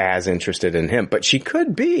was as interested in him, but she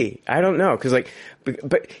could be. I don't know, because, like,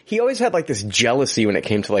 but he always had like this jealousy when it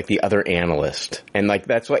came to like the other analyst. And like,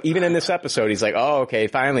 that's why even in this episode, he's like, oh, okay,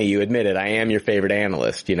 finally you admit it. I am your favorite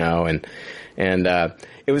analyst, you know, and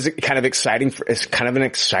it was kind of exciting it's kind of an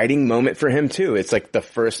exciting moment for him too. It's like the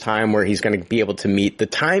first time where he's going to be able to meet the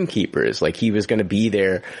timekeepers. Like he was going to be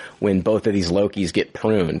there when both of these Lokis get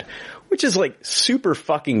pruned, which is like super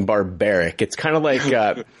fucking barbaric. It's kind of like,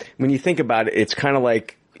 when you think about it, it's kind of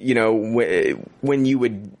like, you know, when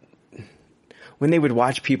they would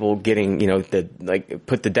watch people getting, you know,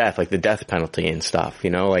 put to death, like the death penalty and stuff,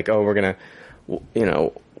 you know, like, oh, we're going to, you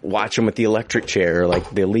know, watch them with the electric chair, or like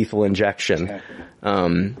the lethal injection.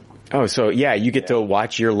 So yeah, you get to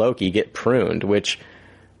watch your Loki get pruned, which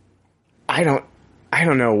I don't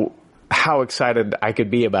know how excited I could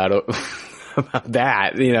be about it, about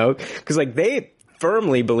that, you know, cause like they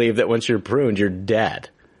firmly believe that once you're pruned, you're dead.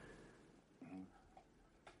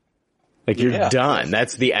 Like you're done.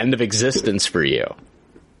 That's the end of existence for you.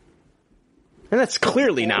 And that's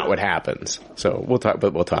clearly not what happens. So we'll talk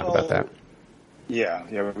about that.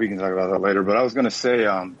 Yeah, we can talk about that later. But I was going to say,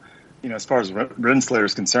 you know, as far as Renslayer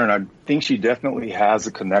is concerned, I think she definitely has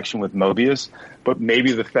a connection with Mobius, but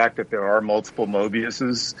maybe the fact that there are multiple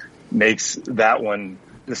Mobiuses makes that one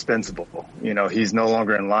dispensable. You know, he's no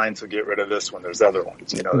longer in line, so get rid of this one. There's other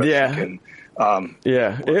ones, you know. That you can,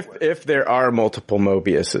 if there are multiple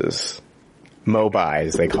Mobiuses,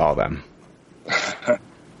 Mobies, they call them.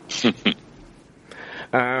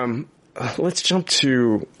 Let's jump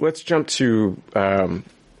to Mobius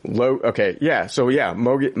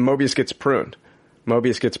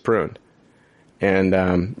gets pruned.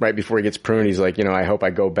 And right before he gets pruned, he's like, you know, I hope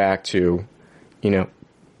I go back to, you know,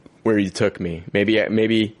 where you took me. Maybe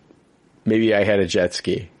I had a jet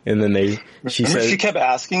ski. And then she said she kept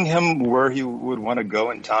asking him where he would want to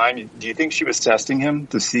go in time. Do you think she was testing him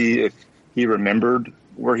to see if he remembered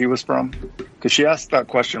where he was from? Because she asked that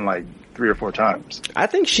question like 3 or 4 times. I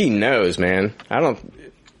think she knows, man. I don't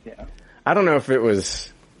know if it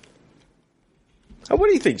was. What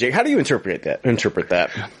do you think, Jake? How do you interpret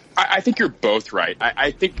that? I think you're both right.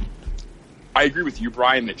 I think I agree with you,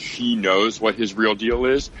 Brian, that she knows what his real deal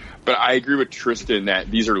is. But I agree with Tristan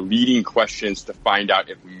that these are leading questions to find out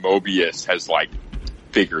if Mobius has like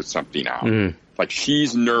figured something out. Mm. Like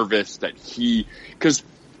she's nervous that because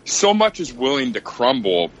so much is willing to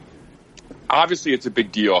crumble. Obviously, it's a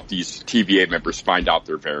big deal if these TVA members find out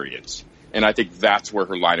their variants. And I think that's where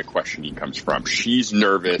her line of questioning comes from. She's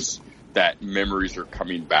nervous that memories are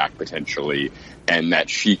coming back potentially and that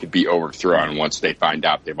she could be overthrown once they find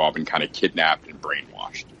out they've all been kind of kidnapped and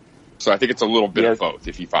brainwashed. So I think it's a little bit of both,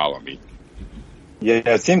 if you follow me. Yeah,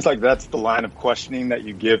 it seems like that's the line of questioning that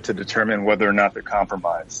you give to determine whether or not they're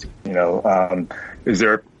compromised. You know, is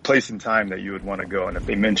there a place and time that you would want to go? And if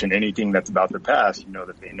they mention anything that's about their past, you know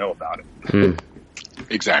that they know about it.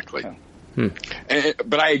 Exactly.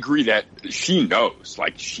 But I agree that she knows,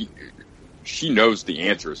 like she knows the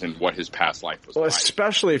answers and what his past life was like.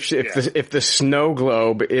 Especially if the snow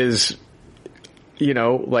globe is, you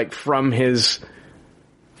know, like from his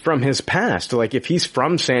past. Like if he's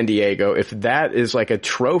from San Diego, if that is like a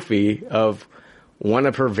trophy of one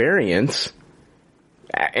of her variants,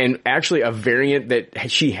 and actually a variant that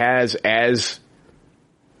she has as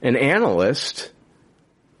an analyst,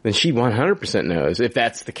 then she 100% knows if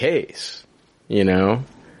that's the case, you know?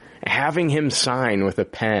 Having him sign with a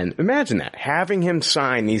pen. Imagine that. Having him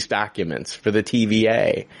sign these documents for the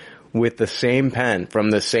TVA with the same pen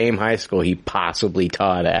from the same high school he possibly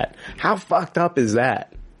taught at. How fucked up is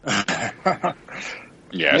that?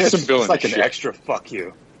 It's like an extra fuck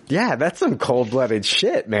you. Yeah, that's some cold-blooded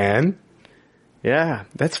shit, man. Yeah,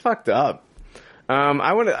 that's fucked up.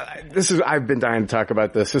 I've been dying to talk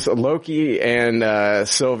about this. This is Loki and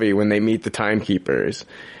Sylvie when they meet the timekeepers.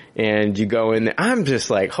 And you go in there, I'm just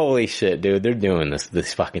like, holy shit, dude, they're doing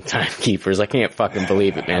this fucking timekeepers. I can't fucking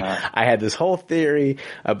believe it, man. I had this whole theory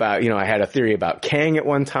about, you know, I had a theory about Kang at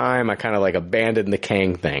one time. I kind of like abandoned the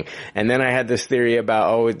Kang thing. And then I had this theory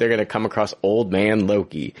about, they're going to come across old man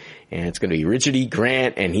Loki. And it's going to be Richard E.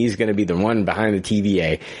 Grant, and he's going to be the one behind the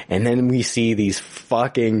TVA. And then we see these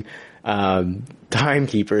fucking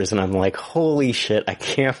timekeepers, and I'm like, holy shit, I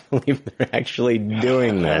can't believe they're actually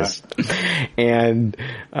doing this. And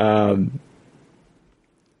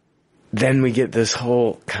then we get this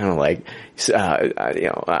whole kind of like,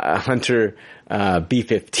 Hunter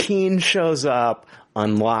B-15 shows up,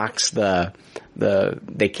 unlocks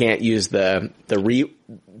they can't use the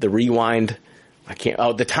rewind.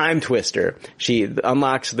 The time twister. She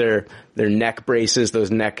unlocks their neck braces,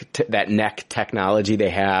 that neck technology they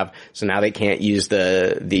have. So now they can't use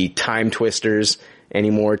the time twisters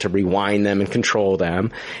anymore to rewind them and control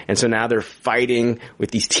them. And so now they're fighting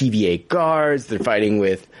with these TVA guards. They're fighting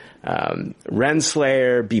with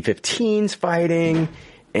Renslayer, B-15's fighting.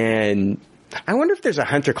 And I wonder if there's a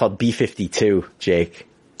Hunter called B-52, Jake.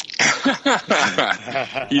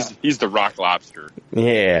 He's the rock lobster.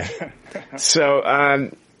 Yeah. So,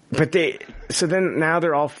 so then now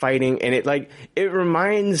they're all fighting, and it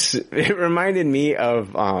reminded me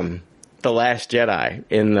of The Last Jedi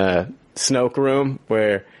in the Snoke room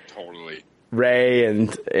where Totally Rey and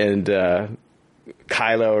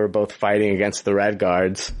Kylo are both fighting against the Red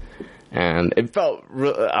Guards, and it felt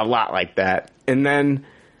a lot like that. And then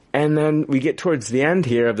we get towards the end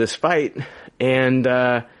here of this fight,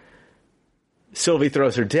 and Sylvie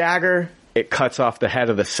throws her dagger. It cuts off the head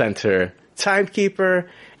of the center timekeeper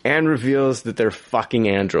and reveals that they're fucking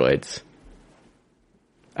androids.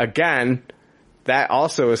 Again, that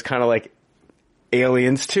also is kind of like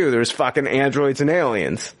Aliens too. There's fucking androids and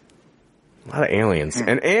aliens. A lot of aliens.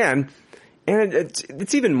 And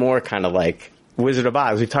it's even more kind of like Wizard of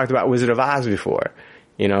Oz. We've talked about Wizard of Oz before.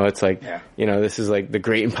 You know, it's like, this is like the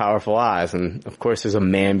great and powerful Oz. And of course there's a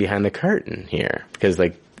man behind the curtain here. Because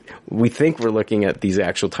we think we're looking at these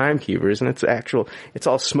actual timekeepers, and it's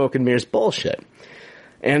all smoke and mirrors bullshit.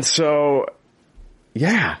 And so,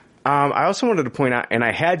 yeah. I also wanted to point out, and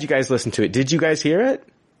I had you guys listen to it. Did you guys hear it?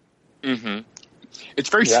 Mm-hmm. It's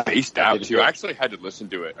very spaced out, too. I actually had to listen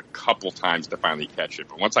to it a couple times to finally catch it.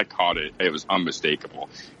 But once I caught it, it was unmistakable.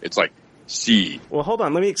 It's like, C. Well, hold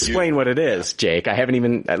on. Let me explain what it is, Jake. Let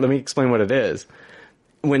me explain what it is.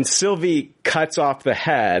 When Sylvie cuts off the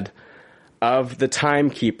head of the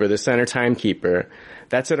timekeeper, the center timekeeper,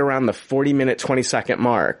 that's at around the 40-minute, 20-second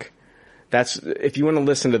mark. That's, if you want to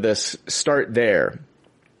listen to this, start there.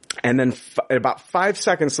 And then about 5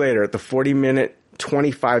 seconds later, at the 40-minute,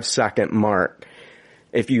 25-second mark,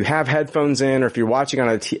 if you have headphones in, or if you're watching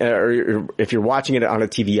or if you're watching it on a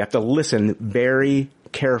TV, you have to listen very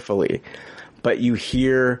carefully. But you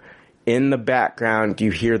hear in the background,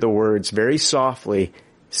 you hear the words very softly,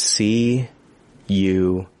 "See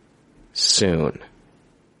you soon."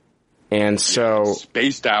 And so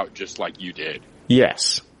spaced out just like you did.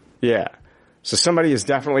 Yes. Yeah. So somebody is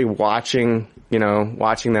definitely watching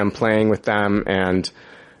them, playing with them, and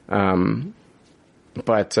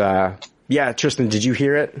yeah, Tristan, did you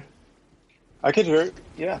hear it? I could hear it.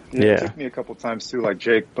 Yeah. It took me a couple times too, like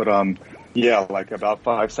Jake, but like about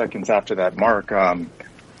 5 seconds after that mark,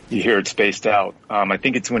 you hear it spaced out. I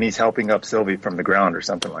think it's when he's helping up Sylvie from the ground or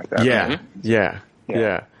something like that. Yeah. Mm-hmm.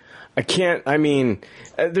 Yeah.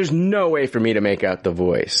 There's no way for me to make out the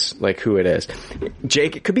voice, like who it is.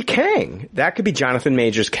 Jake, it could be Kang. That could be Jonathan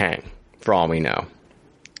Majors Kang, for all we know.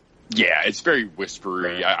 Yeah, it's very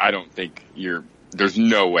whispery. I don't think there's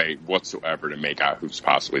no way whatsoever to make out who's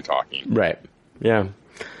possibly talking. Right. Yeah.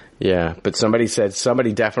 Yeah. But somebody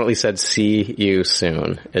definitely said, "See you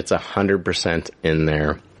soon." It's 100% in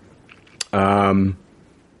there.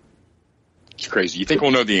 It's crazy. You think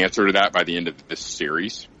we'll know the answer to that by the end of this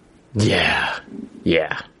series? Yeah.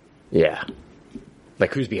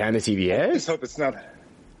 Like who's behind the TVA? I just hope it's not.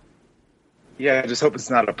 Yeah, I just hope it's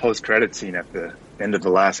not a post-credit scene at the end of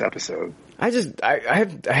the last episode. You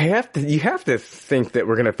have to think that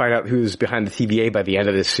we're going to find out who's behind the TVA by the end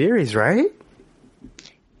of this series, right?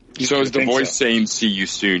 So is the voice saying "see you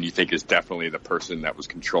soon"? You think is definitely the person that was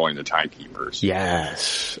controlling the timekeepers?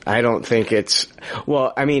 Yes, I don't think it's.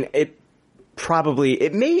 Well, I mean, it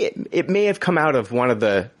may have come out of one of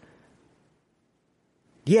the.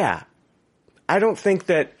 Yeah, I don't think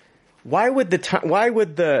that. Why would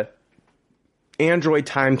the android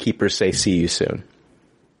timekeepers say "see you soon"?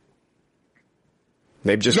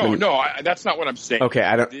 They've just that's not what I'm saying. Okay,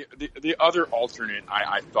 I don't. The other alternate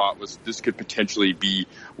I thought was this could potentially be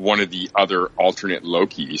one of the other alternate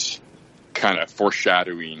Lokis, kind of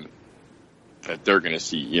foreshadowing that they're going to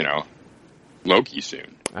see, Loki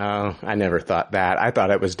soon. Oh, I never thought that. I thought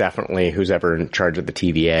it was definitely who's ever in charge of the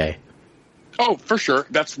TVA. Oh, for sure.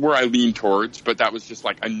 That's where I lean towards, but that was just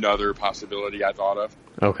like another possibility I thought of.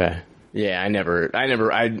 Okay. Yeah, I never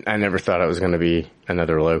thought it was going to be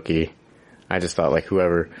another Loki. I just thought like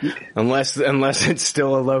whoever, unless it's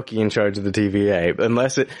still a Loki in charge of the TVA,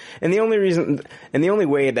 and the only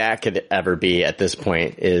way that could ever be at this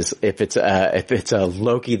point is if it's a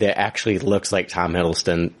Loki that actually looks like Tom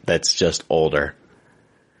Hiddleston that's just older.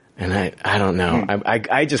 And I don't know.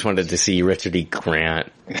 I just wanted to see Richard E.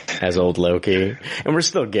 Grant as old Loki, and we're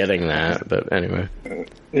still getting that. But anyway,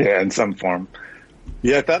 yeah, in some form.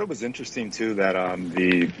 Yeah, I thought it was interesting too that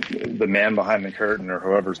the man behind the curtain or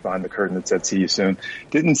whoever's behind the curtain that said "see you soon"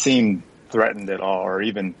 didn't seem threatened at all, or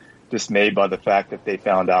even dismayed by the fact that they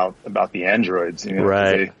found out about the androids. You know,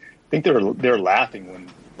 Right. I think they were laughing when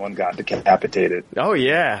one got decapitated. Oh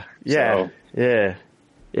yeah. Yeah. So- Yeah.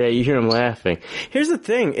 Yeah, you hear him laughing. Here's the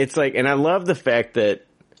thing. It's like, and I love the fact that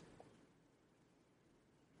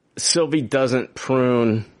Sylvie doesn't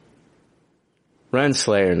prune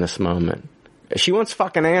Renslayer in this moment. She wants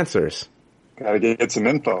fucking answers. Gotta get some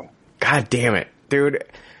info. God damn it, dude.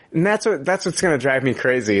 And that's what's gonna drive me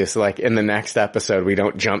crazy is like in the next episode we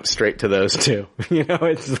don't jump straight to those two. You know,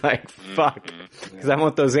 it's like, fuck. Cause I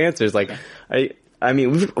want those answers. Like, I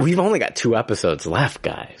mean, we've only got 2 episodes left,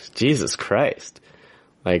 guys. Jesus Christ.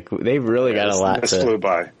 Like, they've really got a lot This to... flew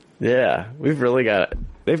by. Yeah, they've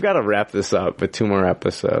got to wrap this up with 2 more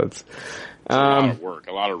episodes. It's a lot of work,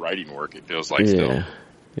 a lot of writing work, it feels like still.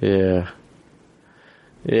 Yeah.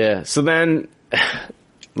 So then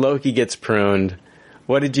Loki gets pruned.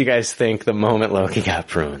 What did you guys think the moment Loki got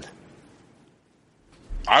pruned?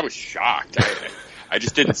 I was shocked. I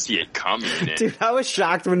just didn't see it coming. Dude, I was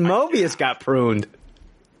shocked when Mobius got pruned.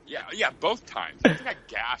 Yeah, both times. I think I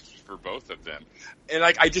gasped for both of them. And,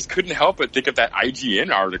 like, I just couldn't help but think of that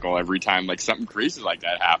IGN article every time, like, something crazy like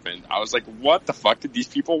that happened. I was like, what the fuck did these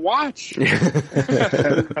people watch? I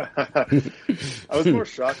was more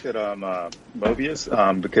shocked at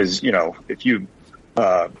Mobius because, you know, if you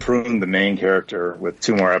prune the main character with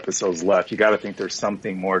 2 more episodes left, you got to think there's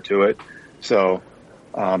something more to it. So,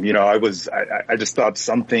 you know, I just thought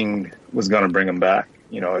something was going to bring him back.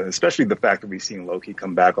 You know, especially the fact that we've seen Loki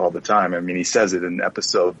come back all the time. I mean, he says it in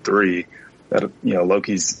episode 3 that, you know,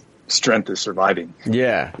 Loki's strength is surviving.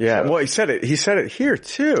 Yeah. So, Well, he said it here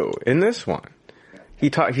too, in this one. He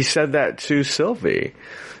said that to Sylvie.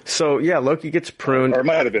 So yeah, Loki gets pruned. Or it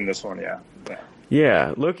might have been this one, yeah.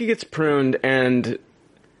 Yeah, Loki gets pruned, and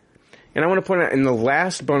I want to point out, in the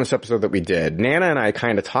last bonus episode that we did, Nana and I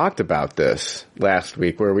kind of talked about this last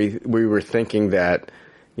week, where we were thinking that,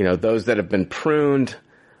 you know, those that have been pruned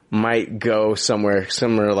might go somewhere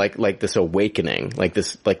similar, like this awakening, like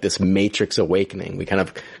this Matrix awakening. We kind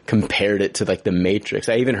of compared it to like the Matrix.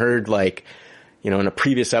 I even heard, like, you know, in a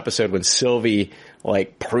previous episode when Sylvie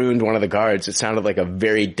like pruned one of the guards, it sounded like a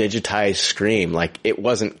very digitized scream. Like it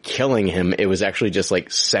wasn't killing him. It was actually just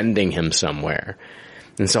like sending him somewhere.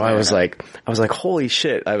 And so I was like, holy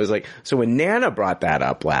shit. I was like, so when Nana brought that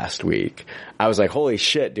up last week, I was like, holy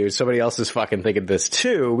shit, dude, somebody else is fucking thinking this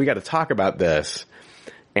too. We got to talk about this.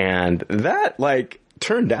 And that like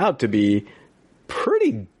turned out to be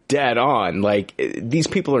pretty dead on. Like these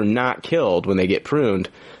people are not killed when they get pruned.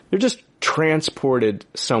 They're just transported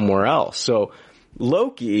somewhere else. So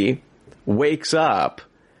Loki wakes up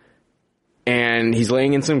and he's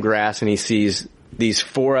laying in some grass and he sees these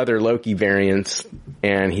 4 other Loki variants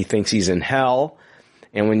and he thinks he's in hell.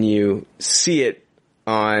 And when you see it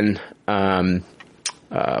on, when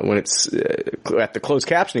it's at the closed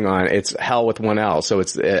captioning on, it's hell with 1 L. So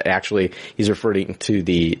it's actually, he's referring to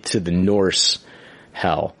the Norse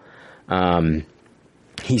hell.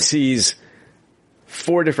 He sees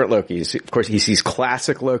 4 different Lokis. Of course, he sees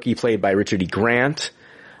classic Loki played by Richard E. Grant.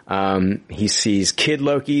 He sees Kid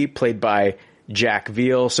Loki played by Jack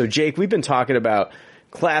Veal. So Jake, we've been talking about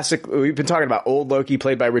old Loki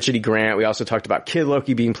played by Richard E. Grant. We also talked about Kid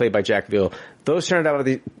Loki being played by Jack Veal. Those turned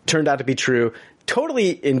out to be true,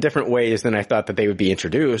 totally in different ways than I thought that they would be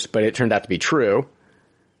introduced, but it turned out to be true.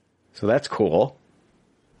 So that's cool.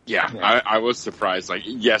 Yeah. I was surprised. Like,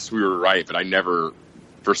 yes, we were right, but I never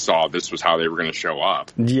foresaw this was how they were going to show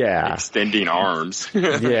up. Yeah. Extending arms.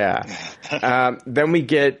 Yeah. Then we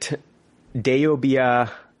get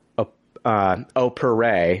Deobia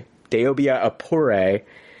Apure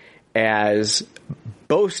as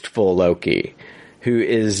boastful Loki, who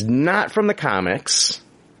is not from the comics,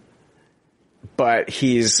 but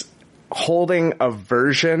he's holding a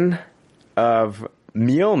version of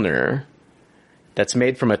Mjolnir that's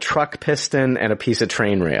made from a truck piston and a piece of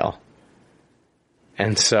train rail.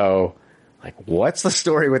 And so, like, what's the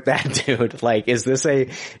story with that dude? Like, is this a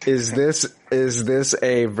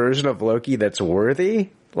version of Loki that's worthy?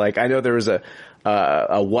 Like, I know there was a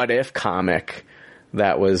What If comic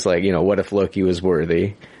that was like, you know, what if Loki was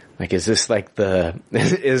worthy? Like, is this like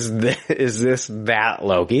is this that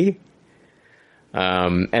Loki?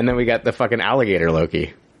 And then we got the fucking alligator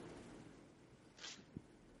Loki.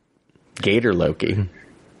 Gator Loki.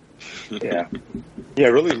 Yeah. Yeah, I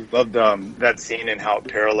really loved that scene and how it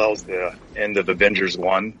parallels the end of Avengers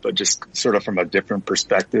 1, but just sort of from a different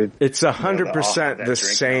perspective. It's 100% the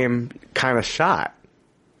same kind of shot.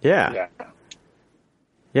 Yeah.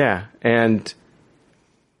 Yeah.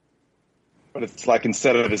 But it's like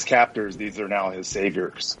instead of his captors, these are now his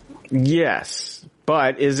saviors. Yes.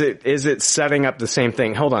 But is it setting up the same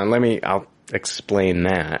thing? Hold on, I'll explain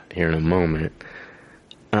that here in a moment.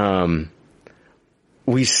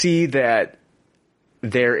 We see that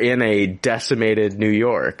they're in a decimated New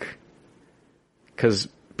York, because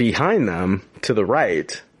behind them, to the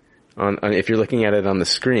right, on if you're looking at it on the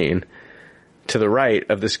screen, to the right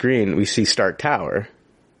of the screen, we see Stark Tower.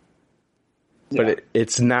 Yeah. But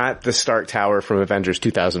it's not the Stark Tower from Avengers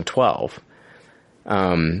 2012.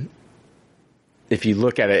 If you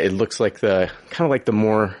look at it, it looks like kind of like the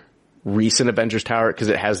more recent Avengers Tower, because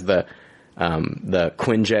it has the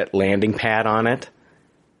Quinjet landing pad on it.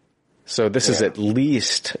 So this is at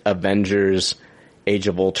least Avengers Age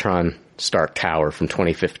of Ultron Stark Tower from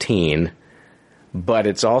 2015, but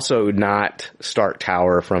it's also not Stark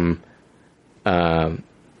Tower from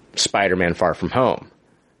Spider-Man Far From Home,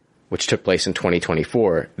 which took place in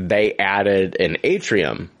 2024. They added an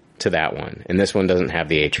atrium to that one, and this one doesn't have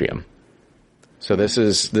the atrium. So this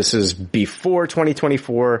is before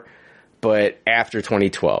 2024, but after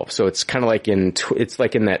 2012. So it's kind of like it's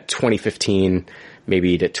like in that 2015,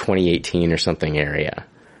 maybe to 2018 or something area.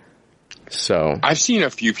 So I've seen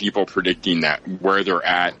a few people predicting that where they're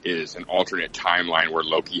at is an alternate timeline where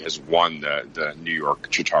Loki has won the New York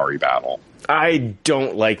Chitauri battle. I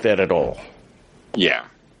don't like that at all. Yeah.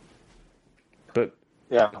 But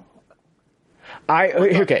yeah.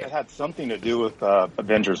 Okay. It had something to do with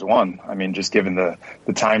Avengers 1. I mean, just given the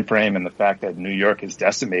time frame and the fact that New York is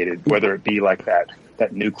decimated, whether it be like that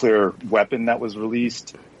nuclear weapon that was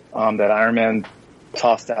released, that Iron Man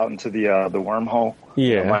tossed out into the wormhole.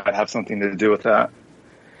 Yeah. It might have something to do with that.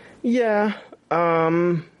 Yeah.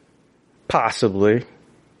 Possibly.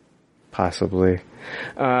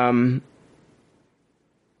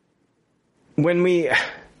 When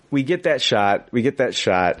we get that shot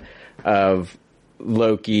of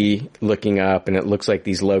Loki looking up, and it looks like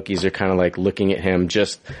these Lokis are kind of like looking at him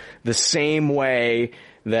just the same way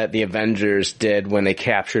that the Avengers did when they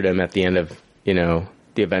captured him at the end of,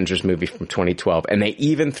 the Avengers movie from 2012. And they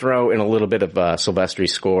even throw in a little bit of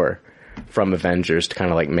Silvestri's score from Avengers to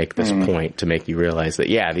kind of like make this point, to make you realize that,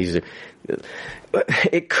 these are,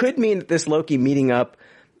 it could mean that this Loki meeting up,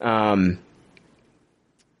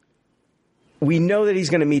 we know that he's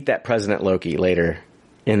going to meet that President Loki later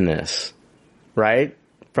in this, right?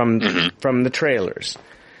 From the trailers.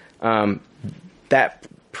 That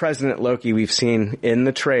President Loki we've seen in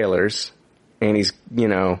the trailers, and he's,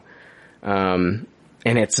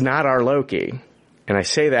 and it's not our Loki. And I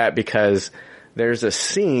say that because there's a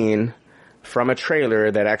scene from a trailer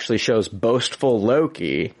that actually shows boastful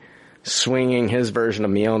Loki swinging his version of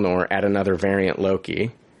Mjolnir at another variant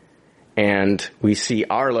Loki. And we see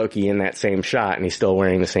our Loki in that same shot, and he's still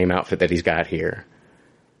wearing the same outfit that he's got here.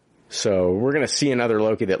 So we're going to see another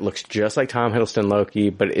Loki that looks just like Tom Hiddleston Loki,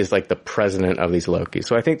 but is like the president of these Lokis.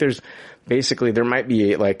 So I think there might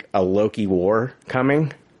be like a Loki war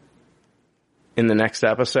coming in the next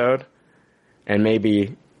episode. And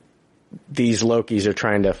maybe these Lokis are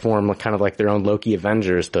trying to form kind of like their own Loki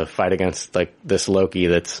Avengers to fight against like this Loki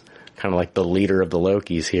that's kind of like the leader of the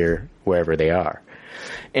Lokis here, wherever they are.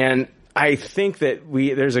 And I think that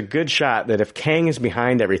there's a good shot that if Kang is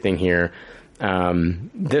behind everything here,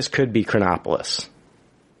 this could be Chronopolis.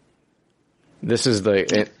 This is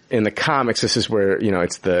in the comics, this is where,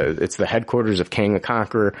 it's the headquarters of Kang the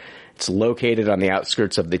Conqueror. It's located on the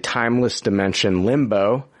outskirts of the timeless dimension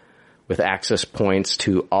Limbo, with access points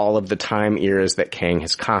to all of the time eras that Kang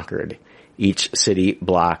has conquered. Each city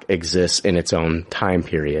block exists in its own time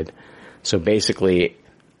period. So basically,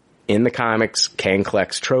 in the comics, Kang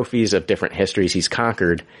collects trophies of different histories he's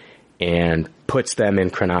conquered and puts them in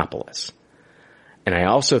Chronopolis. And I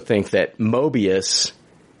also think that Mobius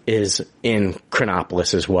is in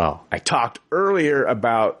Chronopolis as well. I talked earlier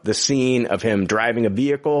about the scene of him driving a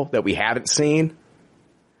vehicle that we haven't seen.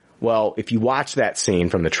 Well, if you watch that scene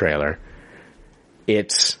from the trailer,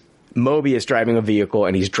 it's Mobius driving a vehicle,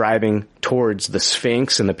 and he's driving towards the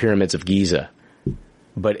Sphinx and the pyramids of Giza.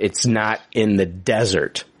 But it's not in the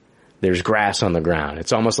desert. There's grass on the ground.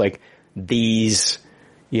 It's almost like these,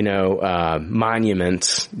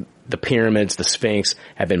 monuments, the pyramids, the Sphinx,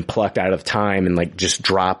 have been plucked out of time and like just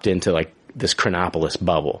dropped into like this Chronopolis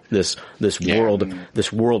bubble, this world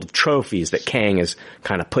of trophies that Kang has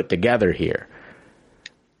kind of put together here.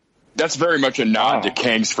 That's very much a nod to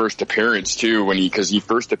Kang's first appearance too, because he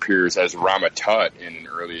first appears as Rama Tut in an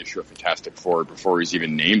early issue of Fantastic Four before he's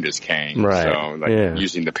even named as Kang. Right. So,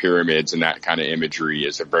 using the pyramids and that kind of imagery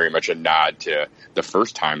is very much a nod to the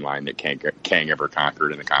first timeline that Kang ever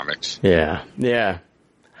conquered in the comics. Yeah.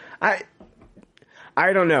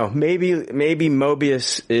 I don't know. Maybe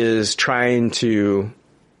Mobius is trying to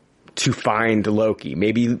to find Loki.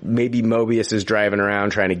 Maybe Mobius is driving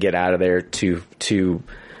around trying to get out of there to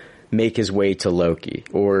make his way to Loki,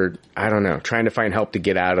 or I don't know, trying to find help to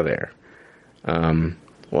get out of there.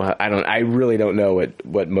 Well, I really don't know what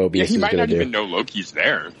Mobius is going to do. He might not even know Loki's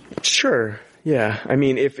there. Sure. Yeah. I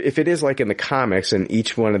mean, if it is like in the comics and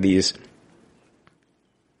each one of these,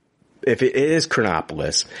 if it is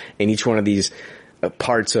Chronopolis and each one of these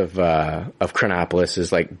parts of Chronopolis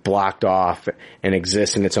is like blocked off and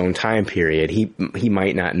exists in its own time period, he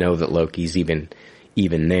might not know that Loki's even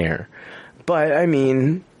there. But I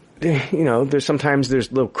mean, you know, there's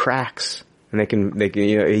little cracks, and they can,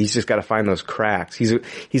 you know, he's just got to find those cracks.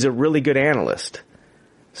 He's a really good analyst,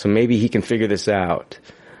 so maybe he can figure this out.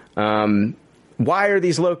 Why are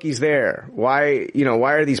these Lokis there? Why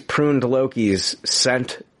are these pruned Lokis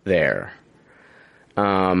sent there?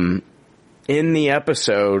 In the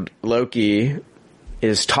episode, Loki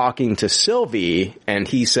is talking to Sylvie, and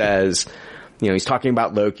he says, you know, he's talking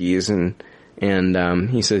about Lokis, and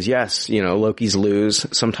he says, yes, you know, Lokis lose,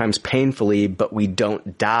 sometimes painfully, but we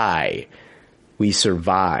don't die. We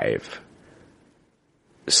survive.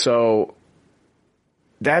 So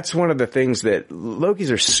that's one of the things that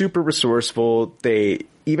Lokis are super resourceful.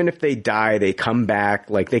 Even if they die, they come back,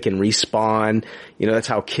 like they can respawn. You know, that's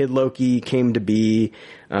how Kid Loki came to be.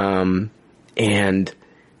 And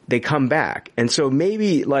they come back. And so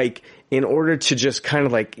maybe, like, in order to just kind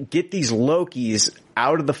of like get these Lokis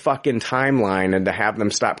out of the fucking timeline and to have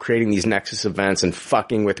them stop creating these Nexus events and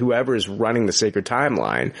fucking with whoever is running the sacred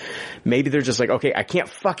timeline, maybe they're just like, okay, I can't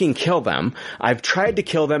fucking kill them. I've tried to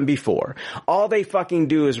kill them before. All they fucking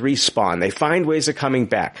do is respawn. They find ways of coming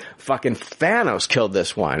back. Fucking Thanos killed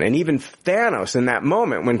this one. And even Thanos, in that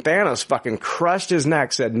moment when Thanos fucking crushed his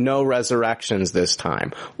neck, said no resurrections this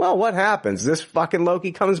time. Well, what happens? This fucking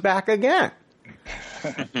Loki comes back again.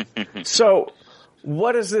 So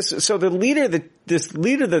what is this? So the leader of the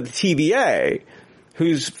TVA,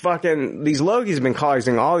 who's fucking, these Lokis have been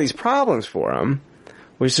causing all these problems for him,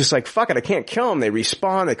 was just like, fuck it, I can't kill them. They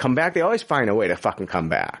respawn, they come back, they always find a way to fucking come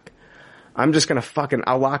back. I'm just gonna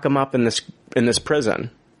I'll lock them up in this prison.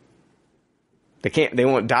 They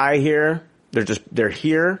won't die here. They're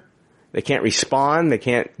here. They can't respawn.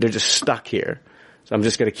 They're just stuck here. So I'm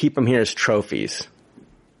just gonna keep them here as trophies.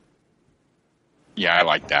 Yeah, I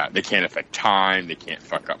like that. They can't affect time. They can't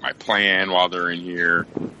fuck up my plan while they're in here.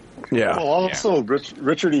 Yeah. Well, also, yeah.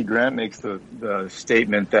 Richard E. Grant makes the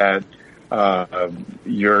statement that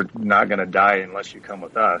you're not going to die unless you come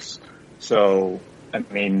with us. So, I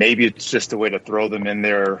mean, maybe it's just a way to throw them in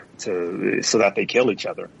there so that they kill each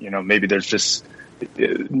other. You know, maybe there's just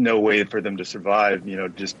no way for them to survive, you know,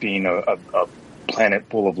 just being a planet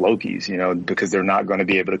full of Lokis, you know, because they're not going to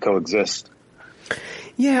be able to coexist.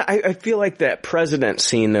 Yeah, I feel like that president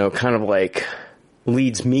scene, though, kind of like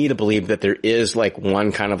leads me to believe that there is like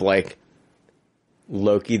one kind of like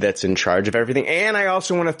Loki that's in charge of everything. And I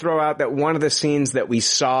also want to throw out that one of the scenes that we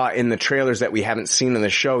saw in the trailers that we haven't seen in the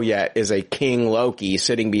show yet is a King Loki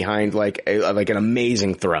sitting behind like an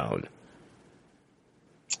amazing throne.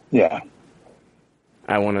 Yeah.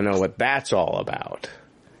 I want to know what that's all about.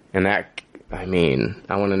 And I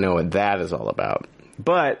want to know what that is all about.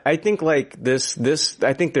 But I think like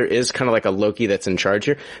I think there is kind of like a Loki that's in charge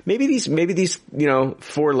here. Maybe these, you know,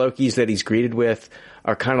 4 Lokis that he's greeted with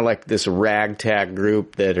are kind of like this ragtag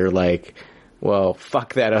group that are like, well,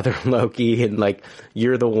 fuck that other Loki, and like,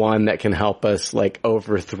 you're the one that can help us like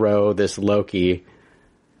overthrow this Loki.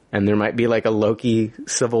 And there might be like a Loki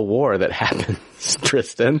civil war that happens,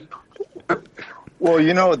 Tristan. Well,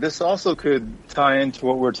 you know, this also could tie into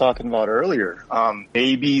what we were talking about earlier.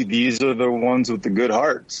 Maybe these are the ones with the good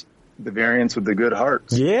hearts, the variants with the good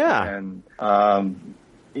hearts. Yeah. And,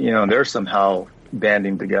 you know, they're somehow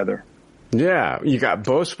banding together. Yeah. You got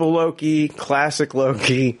boastful Loki, classic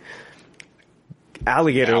Loki,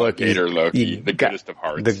 alligator Loki. The goodest of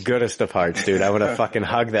hearts. The goodest of hearts, dude. I want to fucking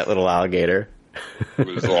hug that little alligator. With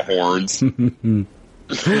his little horns.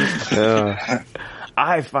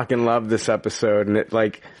 I fucking love this episode, and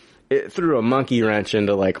it threw a monkey wrench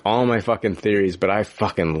into like all my fucking theories, but I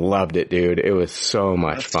fucking loved it, dude. It was so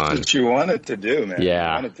much fun. That's what you wanted to do, man. Yeah.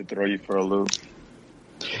 You wanted to throw you for a loop.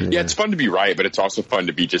 Yeah, it's fun to be right, but it's also fun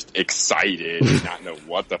to be just excited and not know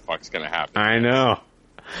what the fuck's gonna happen. I know.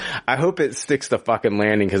 I hope it sticks the fucking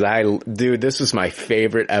landing, because dude, this was my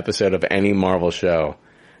favorite episode of any Marvel show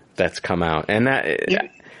that's come out, and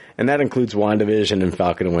that includes WandaVision and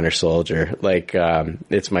Falcon and Winter Soldier. Like,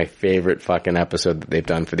 it's my favorite fucking episode that they've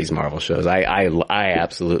done for these Marvel shows. I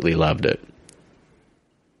absolutely loved it.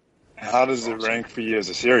 How does it rank for you as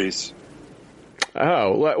a series?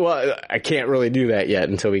 Oh, well, I can't really do that yet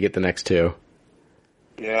until we get the next 2.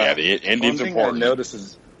 Yeah, the ending's important.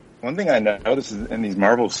 One thing I notice in these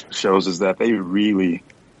Marvel shows is that they really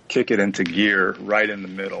kick it into gear right in the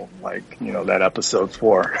middle, like, that episode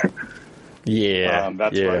 4.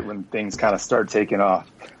 That's right when things kind of start taking off.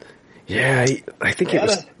 Yeah, I think it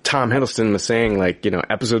was Tom Hiddleston was saying, like,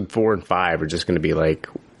 episode 4 and 5 are just going to be like,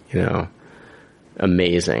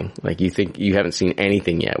 amazing. Like, you think you haven't seen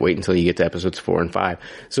anything yet. Wait until you get to episodes 4 and 5.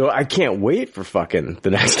 So I can't wait for fucking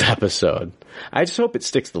the next episode. I just hope it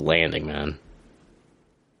sticks the landing, man.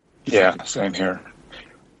 Yeah, same here.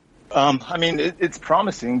 I mean, it's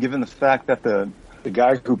promising given the fact that the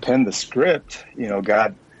guy who penned the script,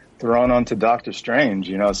 got thrown onto Doctor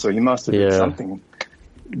Strange, so he must have done something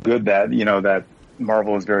good that, that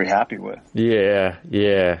Marvel is very happy with.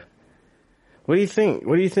 Yeah. What do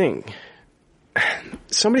you think?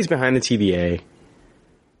 Somebody's behind the TVA,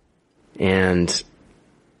 and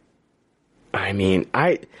I mean,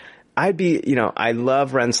 I'd be, I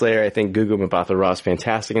love Renslayer. I think Gugu Mbatha-Raw is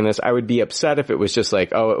fantastic in this. I would be upset if it was just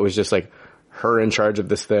like, it was just like her in charge of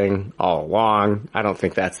this thing all along. I don't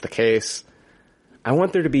think that's the case. I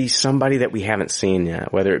want there to be somebody that we haven't seen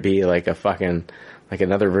yet, whether it be like like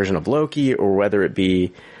another version of Loki, or whether it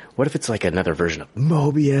be, what if it's like another version of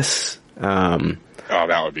Mobius? Oh,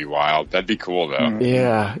 that would be wild. That'd be cool, though.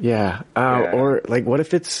 Yeah. Or, like, what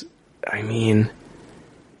if it's,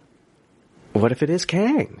 what if it is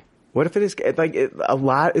Kang? What if it is, like, a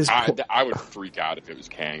lot is... I would freak out if it was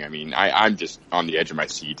Kang. I mean, I'm just on the edge of my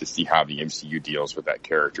seat to see how the MCU deals with that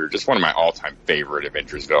character. Just one of my all-time favorite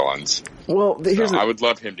Avengers villains. Well, I would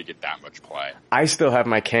love him to get that much play. I still have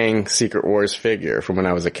my Kang Secret Wars figure from when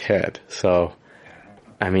I was a kid, so...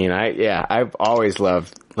 I mean, I've always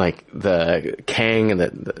loved, like, the Kang and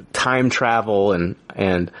the time travel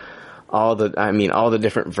and all the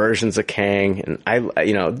different versions of Kang. And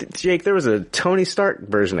Jake, there was a Tony Stark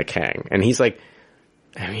version of Kang, and he's like,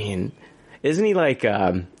 isn't he like,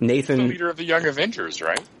 Nathan? The leader of the Young Avengers,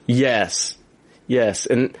 right? Yes.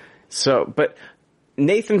 And so, but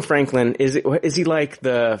Nathan Franklin, is he like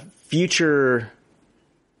the future,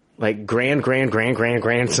 like,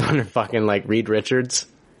 grandson of fucking, like, Reed Richards?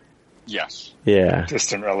 Yes. Yeah.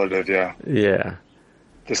 Distant relative, yeah. Yeah.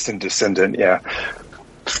 Distant descendant, yeah.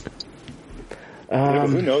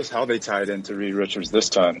 Who knows how they tied into Reed Richards this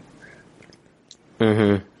time?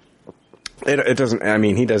 Mm-hmm. It doesn't,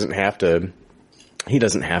 he doesn't have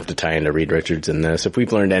to tie into Reed Richards in this. If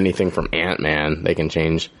we've learned anything from Ant-Man, they can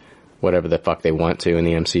change whatever the fuck they want to in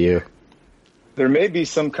the MCU. There may be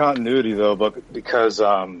some continuity, though, but because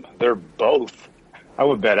they're both, I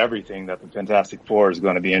would bet everything that the Fantastic Four is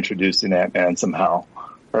going to be introduced in Ant-Man somehow,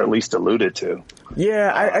 or at least alluded to.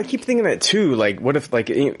 Yeah, I keep thinking that too. Like, what if, like,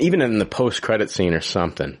 even in the post-credit scene or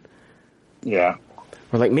something? Yeah.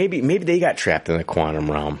 Or like maybe they got trapped in the quantum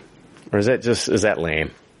realm, or is that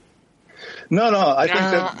lame? No, I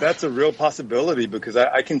think that's a real possibility, because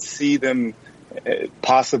I can see them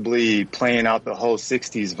possibly playing out the whole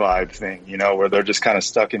 60s vibe thing, where they're just kind of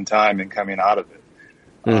stuck in time and coming out of it.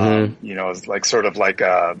 Mm-hmm. It's like sort of like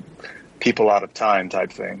a people out of time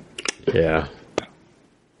type thing. Yeah.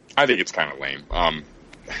 I think it's kind of lame.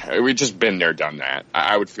 We've just been there, done that.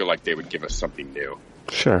 I would feel like they would give us something new.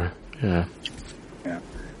 Sure. Yeah.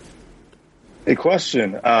 A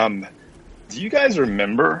question. Do you guys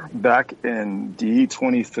remember back in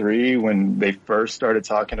D23 when they first started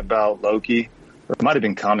talking about Loki? Or it might have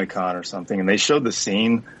been Comic-Con or something, and they showed the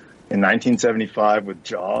scene in 1975 with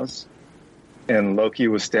Jaws, and Loki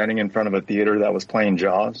was standing in front of a theater that was playing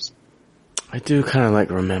Jaws. I do kind of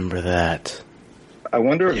like remember that. I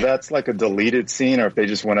wonder if that's like a deleted scene or if they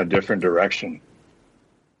just went a different direction.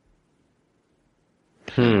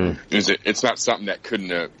 It's not something that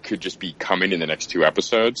could just be coming in the next 2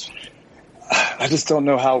 episodes? I just don't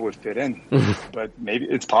know how it would fit in, but maybe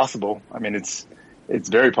it's possible. I mean, it's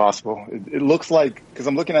very possible. It looks like, because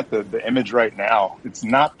I'm looking at the image right now, it's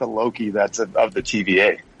not the Loki that's of the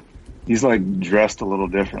TVA. He's like dressed a little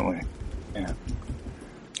differently. Yeah.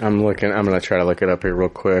 I'm going to try to look it up here real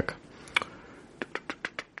quick.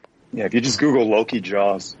 Yeah, if you just Google Loki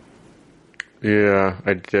Jaws. Yeah,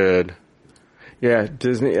 I did. Yeah,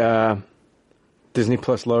 Disney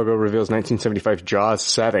Plus logo reveals 1975 Jaws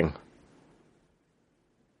setting.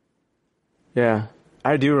 Yeah,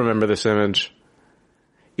 I do remember this image.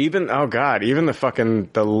 Even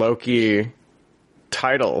the Loki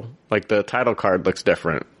title, like the title card looks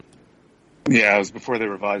different. Yeah, it was before they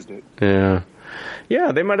revised it. Yeah.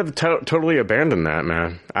 Yeah, they might have totally abandoned that,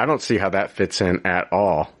 man. I don't see how that fits in at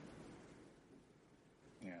all.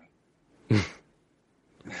 Yeah.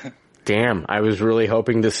 Damn, I was really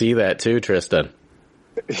hoping to see that too, Tristan.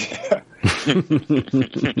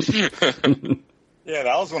 Yeah, Yeah,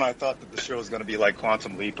 that was when I thought that the show was going to be like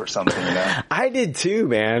Quantum Leap or something. You know? I did too,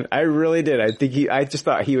 man. I really did. I just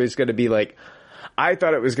thought he was going to be like, I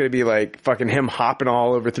thought it was going to be like fucking him hopping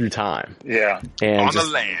all over through time. Yeah. And on the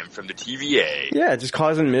lam from the TVA. Yeah, just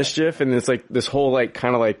causing mischief. And it's like this whole like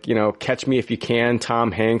kind of like, you know, Catch Me If You Can,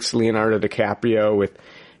 Tom Hanks, Leonardo DiCaprio with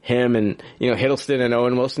him and, you know, Hiddleston and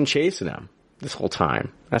Owen Wilson chasing him this whole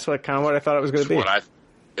time. That's what I thought it was going to be.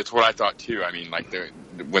 It's what I thought too. I mean, like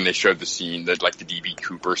when they showed the scene, that like the DB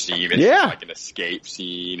Cooper scene, and like an escape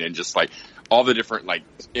scene, and just like all the different like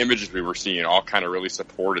images we were seeing, all kind of really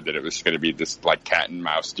supported that it was going to be this like cat and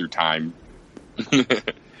mouse through time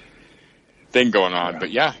thing going on.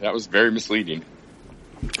 But yeah, that was very misleading.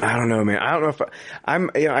 I don't know, man. I don't know if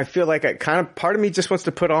I'm. You know, I feel like part of me just wants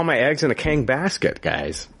to put all my eggs in a Kang basket,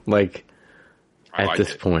 guys. Like at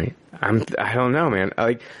this point, I don't know, man.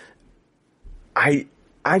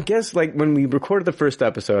 I guess, like, when we recorded the first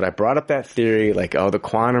episode, I brought up that theory, like, oh, the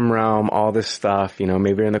quantum realm, all this stuff, you know,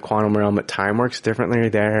 maybe we're in the quantum realm, but time works differently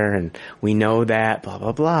there, and we know that, blah,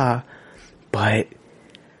 blah, blah. But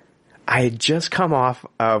I had just come off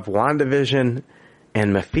of WandaVision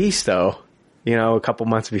and Mephisto, you know, a couple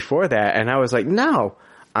months before that, and I was like, no,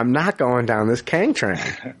 I'm not going down this Kang train.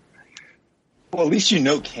 Well, at least you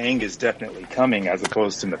know Kang is definitely coming as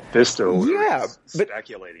opposed to Mephisto. Yeah, but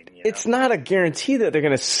speculating. You know? It's not a guarantee that they're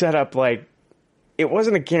going to set up like. It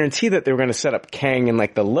wasn't a guarantee that they were going to set up Kang in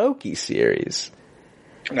like the Loki series.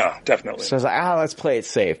 No, definitely. So I was like, let's play it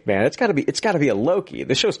safe, man. It's got to be a Loki.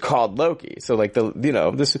 The show's called Loki, so like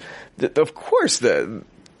of course the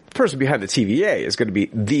person behind the TVA is going to be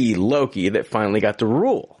the Loki that finally got to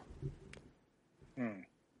rule.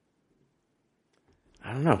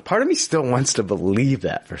 I don't know. Part of me still wants to believe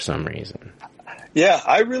that for some reason. Yeah,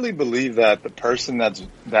 I really believe that the person that's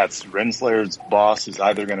Renslayer's boss is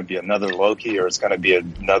either going to be another Loki or it's going to be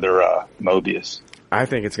another Mobius. I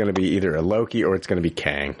think it's going to be either a Loki or it's going to be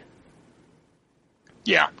Kang.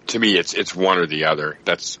 Yeah, to me, it's one or the other.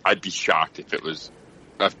 I'd be shocked if it was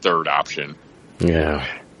a third option. Yeah.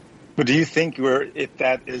 But do you think if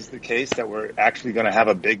that is the case, that we're actually going to have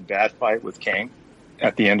a big bad fight with Kang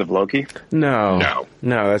at the end of Loki? No.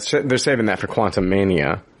 They're saving that for Quantum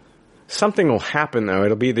Mania. Something will happen though.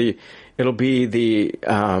 It'll be the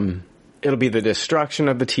destruction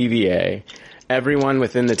of the TVA. Everyone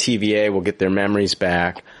within the TVA will get their memories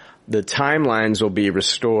back. The timelines will be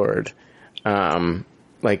restored.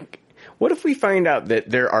 Like, what if we find out that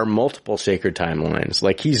there are multiple sacred timelines?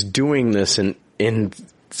 Like he's doing this in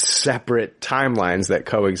separate timelines that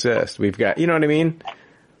coexist. We've got, you know what I mean?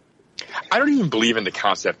 I don't even believe in the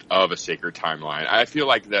concept of a sacred timeline. I feel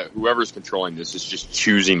like that whoever's controlling this is just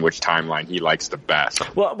choosing which timeline he likes the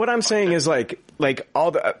best. Well, what I'm saying is like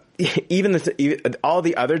all the all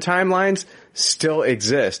the other timelines still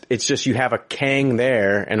exist. It's just you have a Kang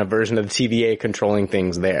there and a version of the TVA controlling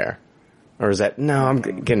things there. Or is that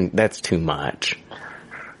that's too much.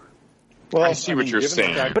 Well, I see what you're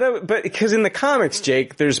saying. But because in the comics,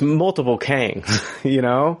 Jake, there's multiple Kangs, you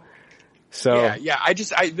know? So yeah.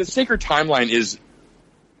 The sacred timeline is,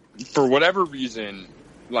 for whatever reason,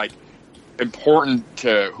 like important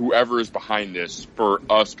to whoever is behind this for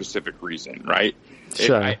a specific reason, right?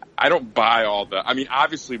 Sure. I don't buy all the. I mean,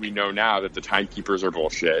 obviously, we know now that the timekeepers are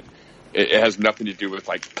bullshit. It has nothing to do with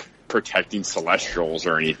like protecting Celestials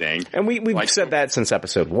or anything. And we've said that since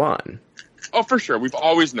episode 1. Oh, for sure. We've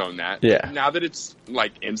always known that. Yeah. Now that it's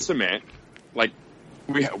like in cement, like.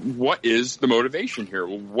 What is the motivation here?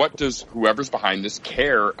 What does whoever's behind this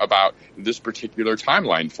care about this particular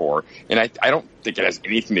timeline for? And I don't think it has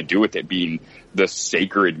anything to do with it being the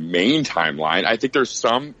sacred main timeline. I think there's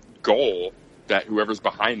some goal that whoever's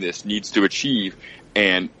behind this needs to achieve.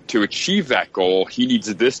 And to achieve that goal, he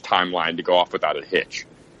needs this timeline to go off without a hitch.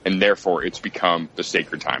 And therefore, it's become the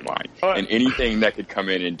sacred timeline. And anything that could come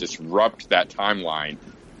in and disrupt that timeline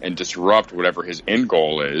and disrupt whatever his end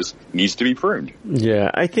goal is needs to be pruned. Yeah,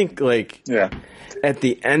 I think at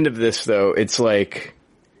the end of this though, it's like,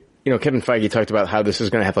 you know, Kevin Feige talked about how this is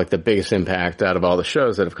going to have like the biggest impact out of all the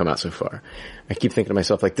shows that have come out so far. I keep thinking to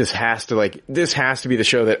myself like this has to be the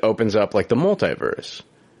show that opens up like the multiverse.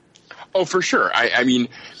 Oh, for sure. I mean,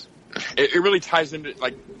 it really ties into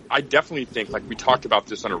like I definitely think like we talked about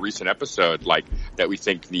this on a recent episode, like that we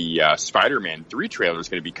think the Spider-Man 3 trailer is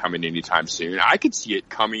going to be coming anytime soon. I could see it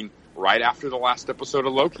coming right after the last episode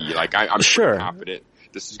of Loki. Like I'm sure confident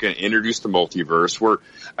this is going to introduce the multiverse.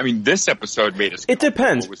 This episode made us. It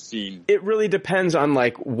depends. It really depends on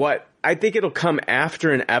like what. I think it'll come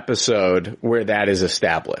after an episode where that is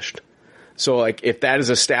established. So like if that is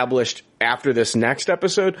established after this next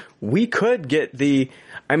episode, we could get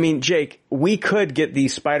Jake, we could get the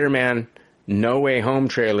Spider-Man No Way Home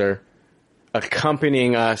trailer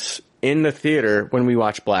accompanying us in the theater when we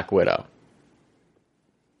watch Black Widow.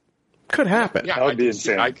 Could happen. Yeah, That would be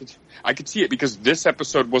insane. I could see it because this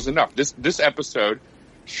episode was enough. This episode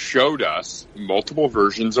showed us multiple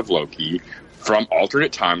versions of Loki from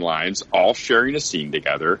alternate timelines, all sharing a scene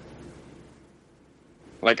together.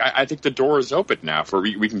 Like, I think the door is open now for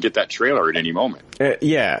we can get that trailer at any moment.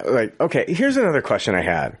 Yeah, like, okay, here's another question I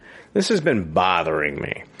had. This has been bothering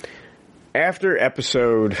me. After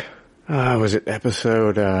episode, was it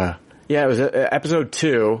episode, it was episode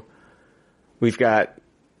 2, we've got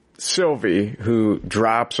Sylvie, who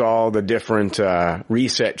drops all the different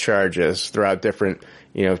reset charges throughout different,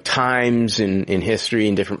 times in history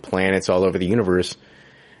and different planets all over the universe.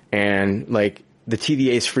 And, like, the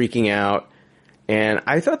TVA's freaking out. And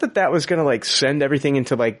I thought that was going to, like, send everything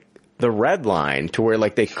into, like, the red line to where,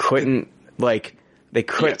 like, they couldn't, like, they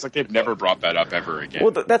couldn't. Yeah, it's like they've never brought that up ever again.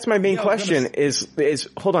 Well, that's my main question is,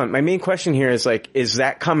 hold on. My main question here is, like, is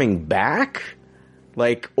that coming back?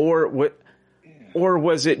 Like, or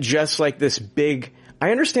was it just, like, this big,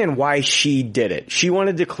 I understand why she did it. She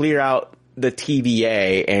wanted to clear out the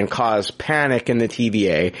TVA and cause panic in the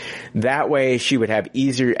TVA. That way she would have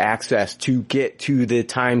easier access to get to the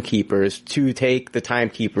timekeepers, to take the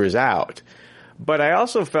timekeepers out. But I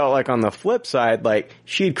also felt like on the flip side, like,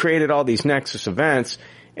 she'd created all these Nexus events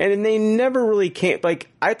and they never really came, like,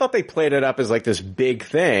 I thought they played it up as, like, this big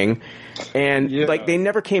thing. And, like, they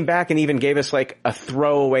never came back and even gave us, like, a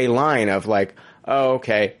throwaway line of, like, oh,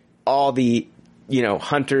 okay, all the,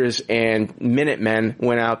 Hunters and Minutemen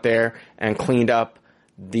went out there and cleaned up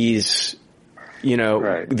these,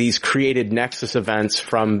 these created Nexus events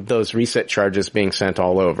from those reset charges being sent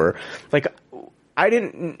all over. Like,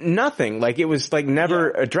 nothing. Like, it was, like,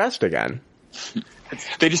 never addressed again.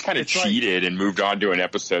 They just kind of cheated and moved on to an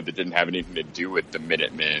episode that didn't have anything to do with the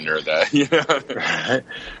Minutemen or the,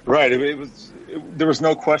 Right. There was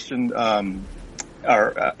no question,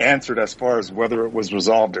 or answered as far as whether it was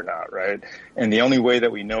resolved or not, right? And the only way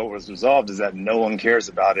that we know it was resolved is that no one cares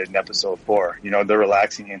about it in episode 4. They're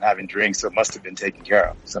relaxing and having drinks, so it must have been taken care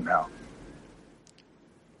of somehow.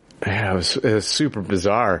 Yeah, it was super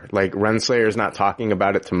bizarre. Like, Renslayer's not talking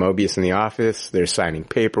about it to Mobius in the office. They're signing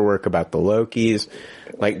paperwork about the Lokis.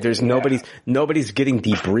 Like, there's nobody's getting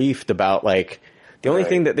debriefed about, like, the only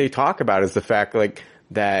thing that they talk about is the fact, like,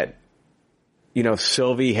 that,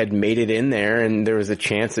 Sylvie had made it in there and there was a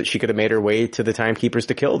chance that she could have made her way to the timekeepers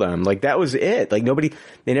to kill them. Like, that was it. Like,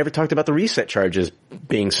 they never talked about the reset charges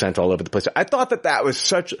being sent all over the place. I thought that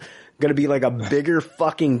was gonna be like a bigger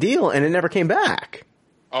fucking deal and it never came back.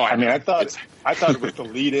 Oh, I thought it was the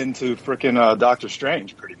lead into frickin' Doctor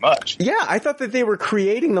Strange, pretty much. Yeah, I thought that they were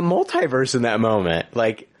creating the multiverse in that moment.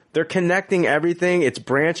 Like, they're connecting everything. It's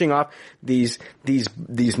branching off. These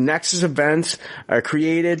Nexus events are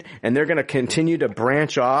created, and they're going to continue to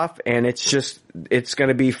branch off, and it's going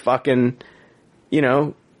to be fucking,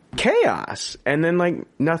 chaos. And then, like,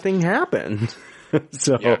 nothing happened.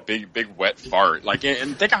 So yeah, big wet fart. Like,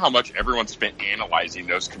 and think of how much everyone spent analyzing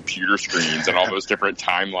those computer screens and all those different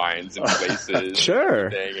timelines and places. Sure.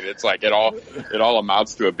 And it's like it all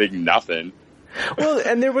amounts to a big nothing. Well,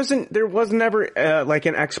 and there was never like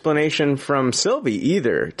an explanation from Sylvie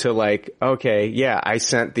either to, like, okay, yeah, I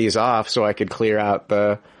sent these off so I could clear out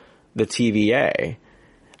the TVA.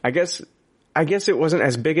 I guess it wasn't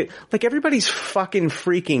as big. Like, everybody's fucking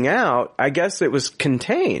freaking out. I guess it was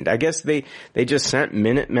contained. I guess they just sent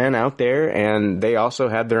Minutemen out there and they also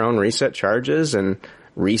had their own reset charges and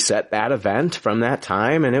reset that event from that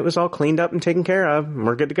time, and it was all cleaned up and taken care of. And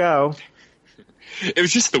we're good to go. It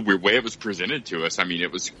was just the weird way it was presented to us. I mean,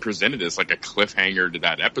 it was presented as like a cliffhanger to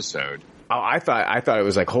that episode. Oh, I thought it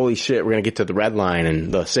was like, holy shit, we're gonna get to the red line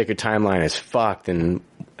and the sacred timeline is fucked and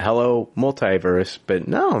hello multiverse. But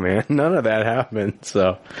no, man, none of that happened.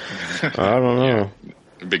 So I don't know.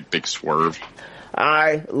 Yeah, big swerve.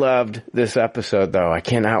 I loved this episode though. I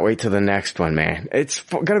cannot wait to the next one, man. It's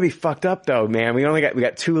gonna be fucked up though, man. We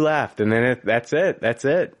got 2 left, and then that's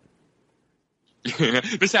it.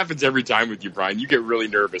 This happens every time with you, Brian. You get really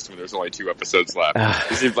nervous when there's only 2 episodes left.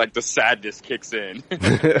 It seems like the sadness kicks in.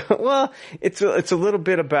 Well, it's a little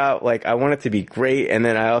bit about, like, I want it to be great, and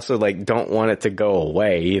then I also, like, don't want it to go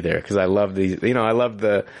away either, because I love these, I love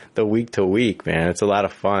the week to week, man. It's a lot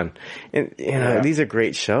of fun. And, these are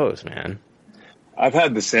great shows, man. I've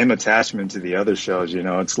had the same attachment to the other shows,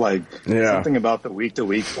 It's like something about the week to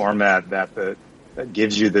week format that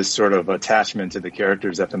gives you this sort of attachment to the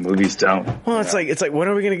characters that the movies don't. Well, it's like, when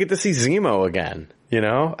are we going to get to see Zemo again?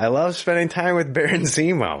 I love spending time with Baron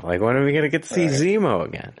Zemo. Like, when are we going to get to see Zemo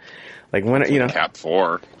again? Like, when, Cap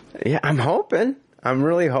 4. Yeah, I'm hoping. I'm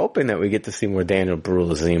really hoping that we get to see more Daniel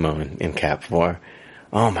Bruhl as Zemo in Cap 4.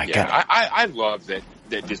 Oh my god! I love that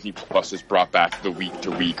Disney Plus has brought back the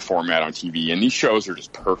week-to-week format on TV, and these shows are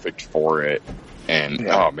just perfect for it. And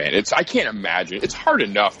oh man, I can't imagine. It's hard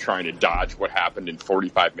enough trying to dodge what happened in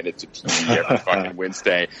 45 minutes of TV every fucking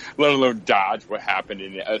Wednesday, let alone dodge what happened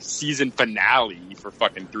in a season finale for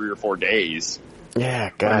fucking 3 or 4 days. Yeah,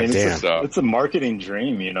 damn. It's a marketing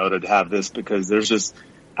dream, to have this, because there's just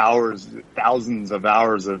thousands of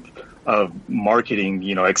hours of marketing,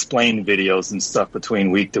 explain videos and stuff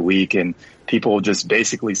between week to week, and people just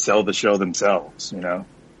basically sell the show themselves,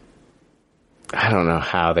 I don't know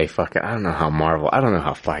how I don't know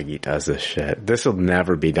how Feige does this shit. This will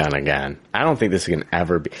never be done again. I don't think this can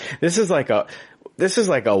ever be. This is like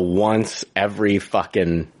a once every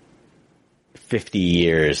fucking 50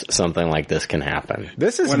 years something like this can happen.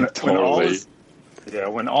 This is when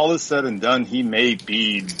all is said and done, he may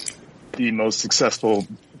be the most successful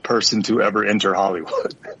person to ever enter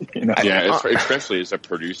Hollywood. Yeah, especially as a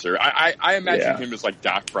producer. I imagine him as like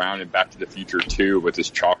Doc Brown in Back to the Future 2 with his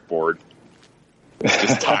chalkboard.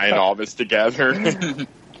 Just tying all this together.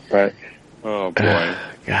 Right. Oh, boy.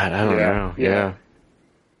 God, I don't know.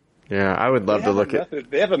 Yeah, I would love to look at...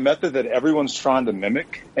 They have a method that everyone's trying to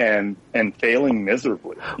mimic and failing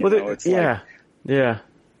miserably. They're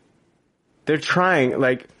trying,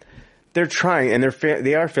 and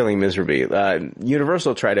they are failing miserably.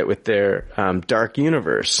 Universal tried it with their Dark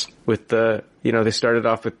Universe. With they started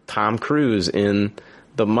off with Tom Cruise in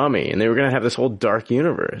The Mummy, and they were going to have this whole Dark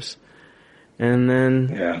Universe. And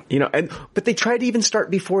then, but they tried to even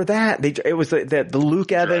start before that. It was the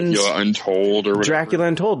Luke Evans Dracula Untold or whatever. Dracula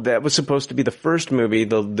Untold. That was supposed to be the first movie.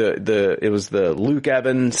 It was the Luke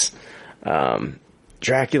Evans,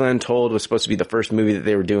 Dracula Untold was supposed to be the first movie that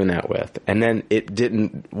they were doing that with. And then it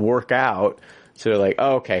didn't work out. So they're like,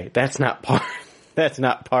 oh, okay, that's not part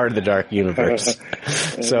of the Dark Universe.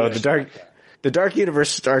 So the Dark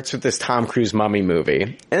Universe starts with this Tom Cruise Mummy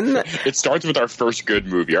movie, and it starts with our first good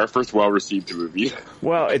movie, our first well-received movie.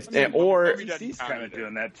 Well, he's kind of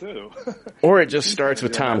doing that too. Or it just starts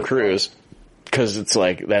with Tom Cruise, because it's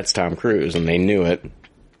like, that's Tom Cruise, and they knew it.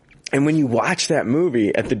 And when you watch that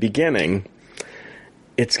movie at the beginning,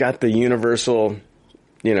 it's got the Universal,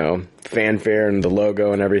 fanfare and the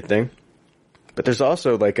logo and everything, but there's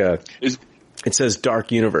also it says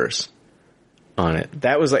Dark Universe on it.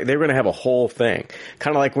 That was like, they were going to have a whole thing.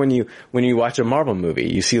 Kind of like when you watch a Marvel movie,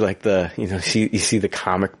 you see like you see the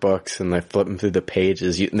comic books and like flipping through the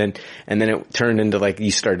pages, and then it turned into like, you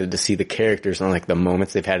started to see the characters and like the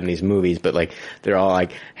moments they've had in these movies, but like, they're all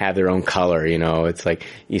like, have their own color, it's like,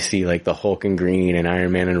 you see like the Hulk in green and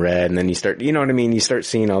Iron Man in red, and then you start, you know what I mean? You start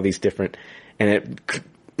seeing all these different, and it,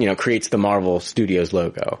 creates the Marvel Studios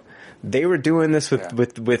logo. They were doing this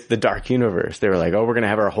with the Dark Universe. They were like, oh, we're going to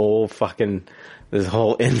have our whole this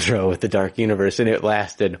whole intro with the Dark Universe, and it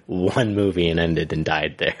lasted one movie and ended and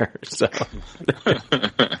died there. So,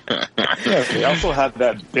 they also had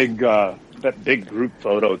that big group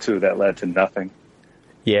photo too that led to nothing.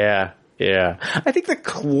 Yeah. I think the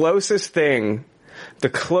closest thing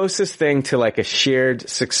to like a shared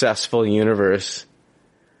successful universe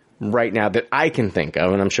right now that I can think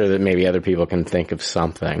of, and I'm sure that maybe other people can think of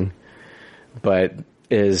something, but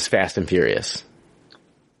is Fast and Furious.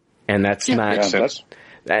 And that's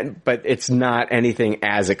but it's not anything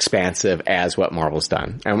as expansive as what Marvel's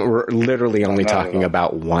done. And we're literally only talking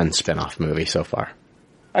about one spin-off movie so far.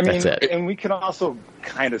 That's it. And we can also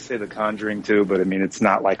kind of say The Conjuring too, but it's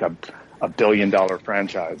not like a $1 billion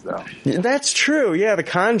franchise though. That's true. Yeah, The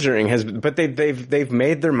Conjuring but they've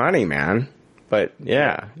made their money, man. But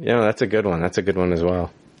that's a good one. That's a good one as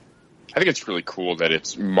well. I think it's really cool that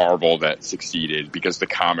it's Marvel that succeeded, because the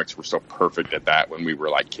comics were so perfect at that when we were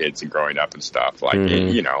like kids and growing up and stuff. Like,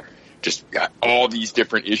 just got all these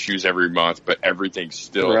different issues every month, but everything's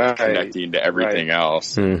still connecting to everything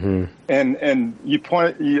else. Mm-hmm. And you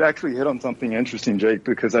actually hit on something interesting, Jake,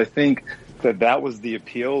 because I think that was the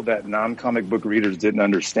appeal that non-comic book readers didn't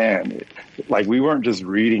understand. Like, we weren't just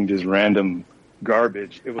reading just random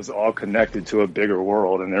garbage. It was all connected to a bigger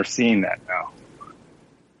world, and they're seeing that now.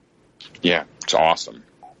 Yeah, it's awesome.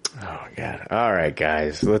 Oh God! All right,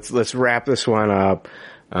 guys, let's wrap this one up.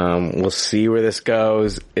 We'll see where this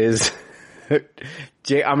goes.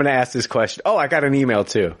 Jake, I'm going to ask this question. Oh, I got an email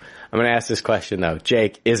too. I'm going to ask this question though.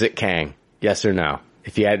 Jake, is it Kang? Yes or no?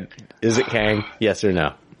 Is it Kang? Yes or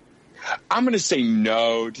no? I'm going to say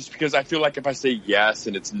no, just because I feel like if I say yes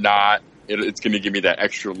and it's not, it's going to give me that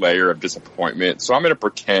extra layer of disappointment. So I'm going to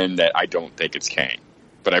pretend that I don't think it's Kang.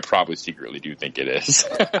 But I probably secretly do think it is.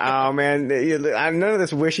 Oh man, none of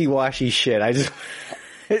this wishy-washy shit. I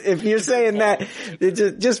If you're saying that,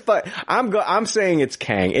 it just I'm saying it's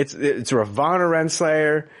Kang. It's Ravonna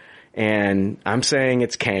Renslayer, and I'm saying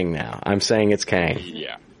it's Kang now. I'm saying it's Kang.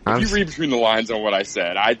 Yeah. If you read between the lines on what I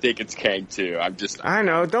said, I think it's Kang too. I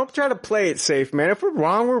know. Don't try to play it safe, man. If we're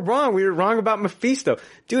wrong, we're wrong. We were wrong about Mephisto.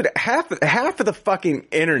 Dude, half of the fucking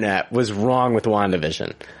internet was wrong with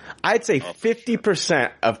WandaVision. I'd say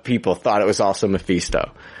 50% of people thought it was also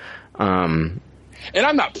Mephisto. And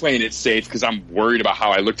I'm not playing it safe because I'm worried about how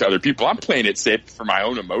I look to other people. I'm playing it safe for my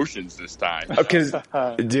own emotions this time. Because,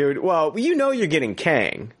 dude, well, you're getting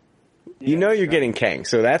Kang. You're getting Kang,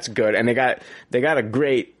 so that's good. And they got a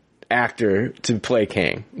great actor to play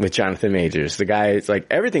Kang with Jonathan Majors. The guy is like,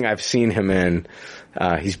 everything I've seen him in,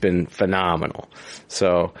 he's been phenomenal.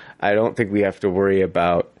 So I don't think we have to worry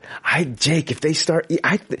about, Jake, if they start,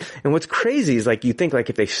 and what's crazy is like, you think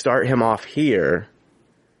like if they start him off here,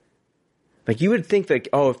 like you would think like,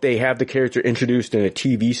 oh, if they have the character introduced in a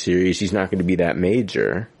TV series, he's not going to be that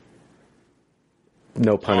major.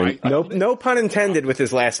 No pun intended with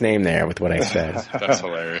his last name there with what I said. That's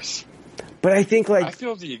hilarious. But I think like I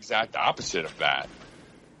feel the exact opposite of that.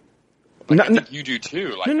 Like, I think you do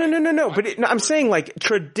too. Like, no. But I'm saying like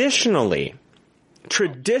traditionally with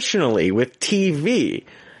TV,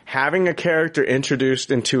 having a character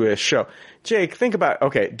introduced into a show. Jake, think about,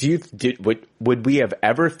 okay, would we have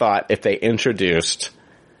ever thought if they introduced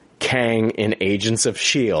Kang in Agents of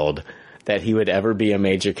S.H.I.E.L.D. that he would ever be a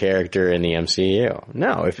major character in the MCU?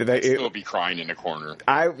 No. I'd still be crying in a corner.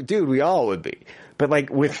 We all would be. But like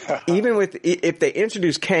if they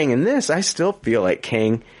introduce Kang in this, I still feel like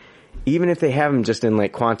Kang, even if they have him just in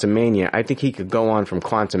like Quantumania, I think he could go on from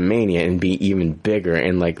Quantumania and be even bigger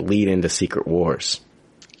and like lead into Secret Wars.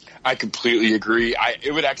 I completely agree.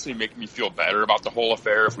 It would actually make me feel better about the whole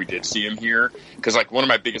affair if we did see him here. Because like one of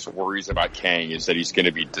my biggest worries about Kang is that he's going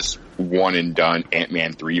to be this one and done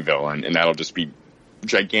Ant-Man 3 villain, and that'll just be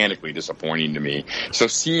gigantically disappointing to me. So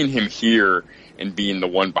seeing him here and being the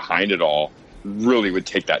one behind it all really would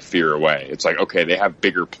take that fear away. It's like, okay, they have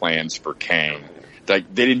bigger plans for Kang.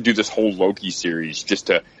 Like they didn't do this whole Loki series just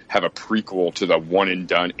to have a prequel to the one and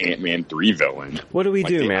done Ant-Man 3 villain. What do we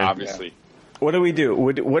do, man? Obviously. Yeah. What do we do?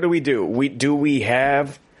 What do we do? Do we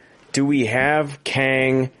have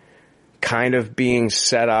Kang kind of being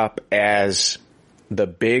set up as the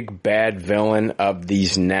big bad villain of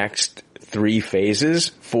these next 3 phases,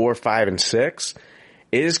 4, 5, and 6?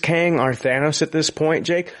 Is Kang our Thanos at this point,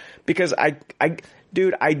 Jake? Because I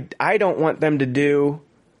don't want them to do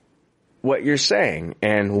what you're saying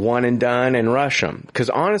and one and done and rush them.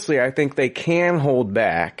 Because honestly, I think they can hold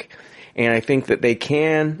back. And I think that they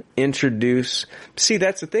can introduce... See,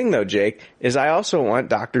 that's the thing, though, Jake, is I also want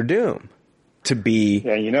Dr. Doom to be...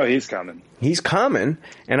 Yeah, he's coming. He's coming,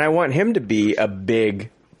 and I want him to be a big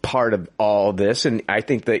part of all this. And I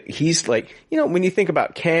think that he's like... when you think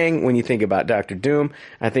about Kang, when you think about Dr. Doom,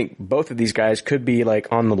 I think both of these guys could be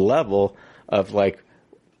like on the level of like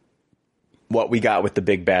what we got with the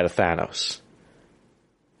big bad of Thanos.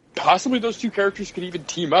 Possibly those two characters could even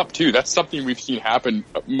team up, too. That's something we've seen happen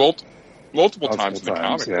multiple times in the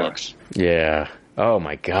comic books. Yeah. Oh,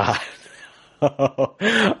 my God.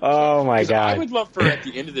 Oh, my God. I would love for, at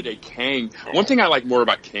the end of the day, Kang... One thing I like more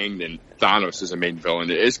about Kang than Thanos as a main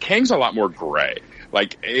villain is Kang's a lot more gray.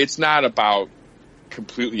 Like, it's not about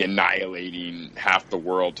completely annihilating half the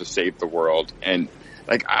world to save the world. And,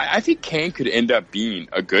 like, I think Kang could end up being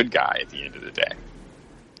a good guy at the end of the day.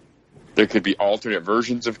 There could be alternate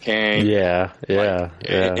versions of Kang. Yeah.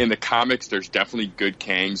 In the comics, there's definitely good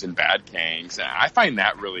Kangs and bad Kangs. And I find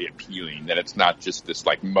that really appealing, that it's not just this,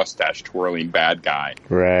 like, mustache-twirling bad guy.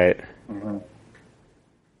 Right. Mm-hmm.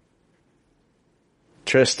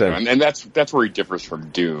 Tristan. And that's where he differs from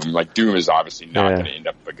Doom. Like, Doom is obviously not going to end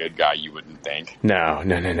up a good guy, you wouldn't think. No.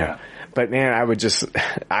 But, man, I would just...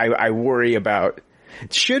 I worry about...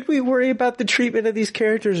 Should we worry about the treatment of these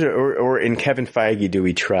characters, or in Kevin Feige do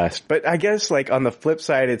we trust? But I guess, like, on the flip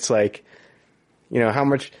side, it's like, how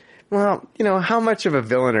much of a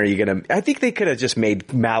villain are you going to... I think they could have just made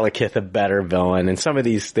Malekith a better villain, and some of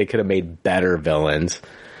these they could have made better villains.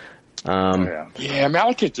 Yeah,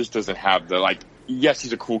 Malekith just doesn't have the, like... Yes,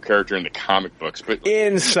 he's a cool character in the comic books, but...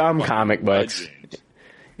 In some comic books.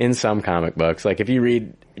 Like, if you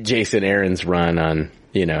read Jason Aaron's run on...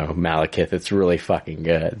 Malekith, it's really fucking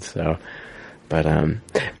good. So, but,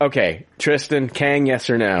 okay. Tristan, Kang, yes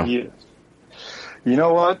or no? Yeah. You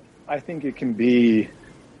know what? I think it can be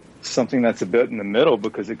something that's a bit in the middle,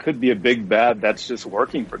 because it could be a big bad that's just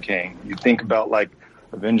working for Kang. You think about, like,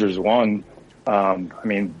 Avengers 1,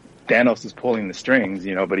 Thanos is pulling the strings,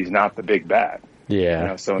 but he's not the big bad.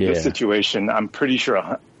 Yeah. So in this situation, I'm pretty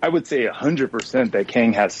sure, I would say 100% that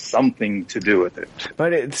Kang has something to do with it.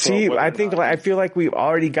 But I feel like we've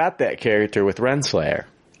already got that character with Renslayer.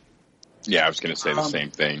 Yeah, I was going to say the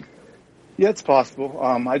same thing. Yeah, it's possible.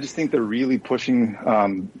 I just think they're really pushing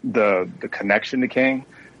the connection to Kang,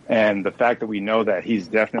 and the fact that we know that he's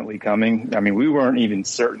definitely coming. I mean, we weren't even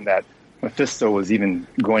certain that Mephisto was even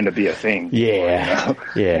going to be a thing. Yeah.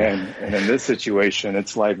 Yeah. And in this situation,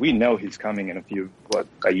 it's like we know he's coming in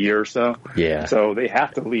a year or so. Yeah. So they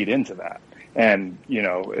have to lead into that. And,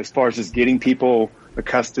 as far as just getting people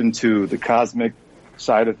accustomed to the cosmic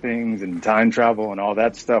side of things and time travel and all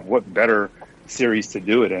that stuff, what better series to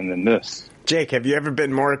do it in than this? Jake, have you ever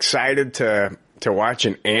been more excited to watch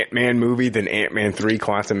an Ant-Man movie than Ant-Man 3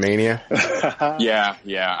 Quantumania?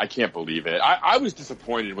 Yeah, I can't believe it. I was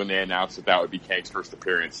disappointed when they announced that would be Kang's first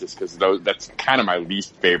appearance, just because that's kind of my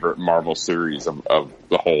least favorite Marvel series of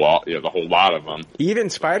the whole lot, the whole lot of them. Even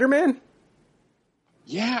Spider-Man?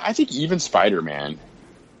 Yeah, I think even Spider-Man.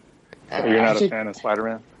 So you're not a fan of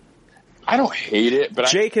Spider-Man? I don't hate it, but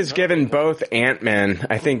Jake has given both Ant-Man,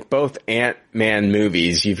 I think both Ant-Man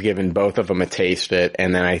movies, you've given both of them a taste it,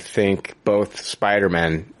 and then I think both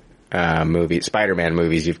Spider-Man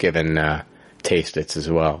movies you've given taste its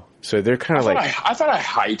as well. So they're kind of I thought I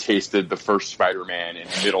high tasted the first Spider-Man and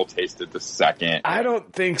middle tasted the second. I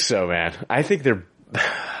don't think so, man. I think they're,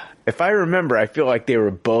 if I remember, I feel like they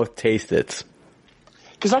were both taste its.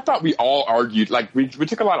 Because I thought we all argued, we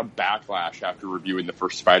took a lot of backlash after reviewing the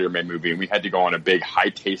first Spider-Man movie, and we had to go on a big high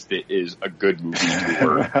taste it is a good movie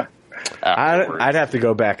tour. I'd have to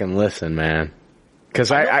go back and listen, man.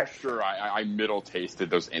 Because I'm sure I middle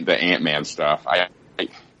tasted the Ant-Man stuff.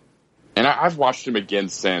 I've watched them again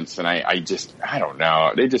since, and I don't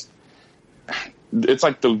know. It's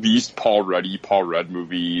like the least Paul Rudd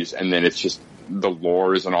movies, and then it's just the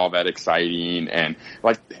lore isn't all that exciting, and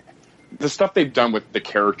the stuff they've done with the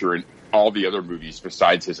character in all the other movies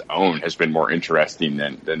besides his own has been more interesting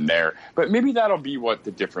than there. But maybe that'll be what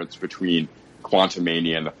the difference between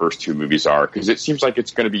Quantumania and the first two movies are, because it seems like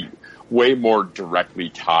it's going to be way more directly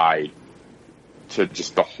tied to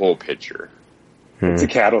just the whole picture. It's a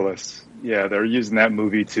catalyst. Yeah, they're using that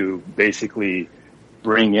movie to basically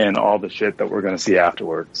bring in all the shit that we're going to see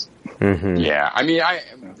afterwards. Mm-hmm. Yeah, I mean,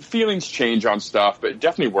 feelings change on stuff, but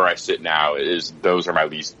definitely where I sit now is those are my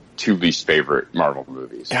two least favorite Marvel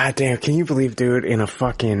movies. God damn, can you believe, dude, in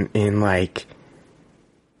 5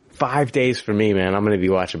 days for me, man, I'm going to be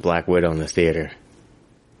watching Black Widow in the theater.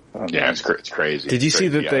 Yeah, it's crazy. Did you see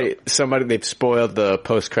that they've spoiled the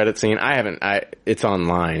post-credit scene? I haven't. It's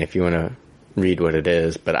online if you want to read what it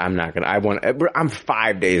is, but I'm not going to. I'm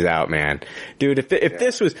 5 days out, man. Dude, if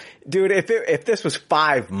this was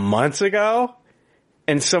 5 months ago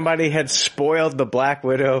and somebody had spoiled the Black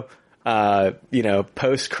Widow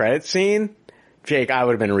post-credit scene, Jake, I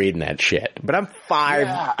would have been reading that shit. But I'm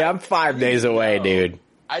 5 days away, dude.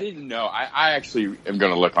 I didn't know. I actually am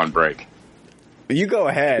going to look on break. You go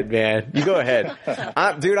ahead, man. You go ahead.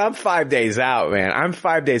 Dude, I'm 5 days out, man. I'm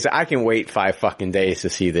 5 days. I can wait 5 fucking days to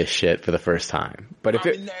see this shit for the first time. But if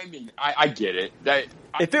I get it.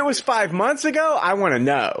 If it was 5 months ago, I want to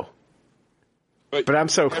know. But I'm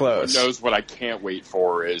so close. Everyone knows what I can't wait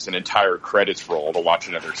for is an entire credits roll to watch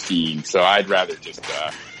another scene. So I'd rather just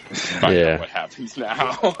find out what happens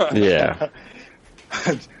now. Yeah.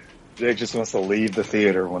 Jake just wants to leave the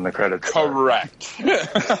theater when the credits Correct.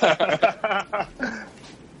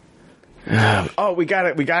 We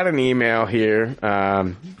got an email here.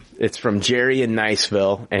 It's from Jerry in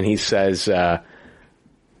Niceville, and he says,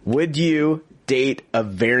 would you date a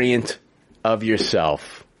variant of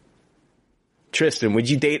yourself? Tristan, would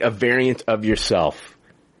you date a variant of yourself?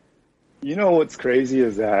 You know what's crazy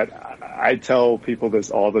is that I tell people this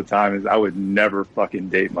all the time is I would never fucking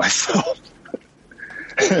date myself.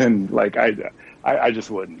 And I just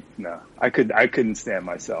wouldn't. No, I couldn't stand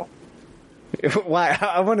myself. Why?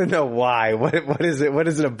 I want to know why. What is it? What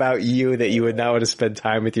is it about you that you would not want to spend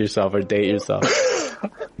time with yourself or date yourself?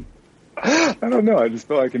 I don't know. I just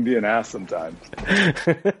feel I can be an ass sometimes.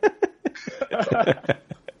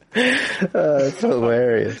 That's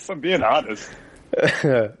hilarious. If I'm being honest.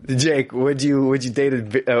 Jake, would you date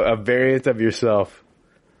a variant of yourself?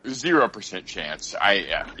 0% chance.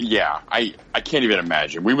 I can't even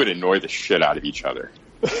imagine. We would annoy the shit out of each other.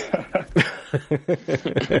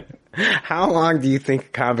 How long do you think a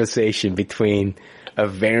conversation between a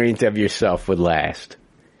variant of yourself would last?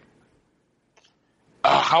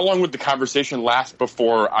 How long would the conversation last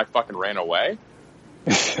before I fucking ran away?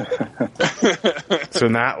 So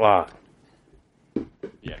not long.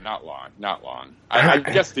 Yeah, not long. I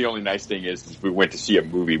guess the only nice thing is if we went to see a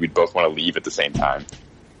movie, we'd both want to leave at the same time.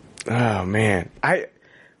 Oh man,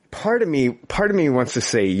 part of me wants to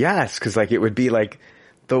say yes, because like it would be like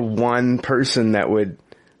the one person that would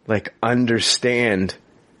like understand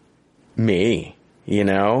me, you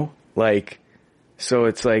know, like, so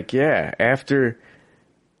it's like, yeah, after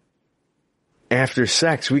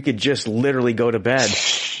sex, we could just literally go to bed.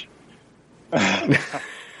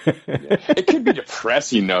 It could be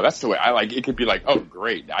depressing though. That's the way I like. It could be like, oh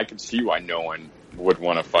great, I can see why no one would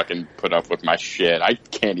want to fucking put up with my shit. I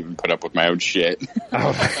can't even put up with my own shit.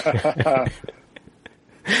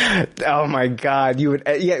 Oh my God, you would,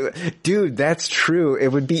 yeah, dude, that's true. It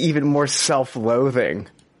would be even more self-loathing.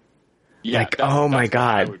 Yeah, like, oh my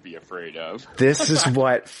God, I would be afraid of. This is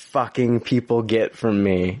what fucking people get from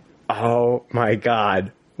me. Oh my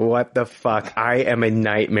God, what the fuck? I am a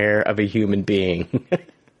nightmare of a human being.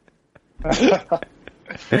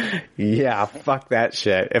 Yeah, fuck that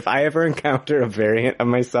shit. If I ever encounter a variant of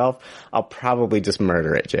myself, I'll probably just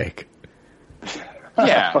murder it, Jake.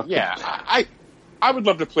 Yeah. I would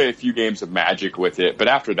love to play a few games of Magic with it, but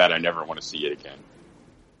after that, I never want to see it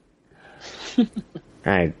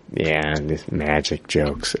again. These Magic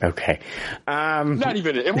jokes. Okay.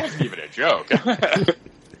 It wasn't even a joke.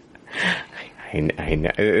 I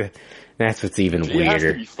know. That's what's even weirder. It has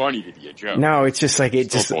to be funny to be a joke. No, it's just like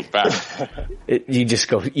it just. You just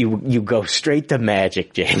go. You go straight to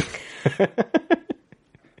Magic, Jake.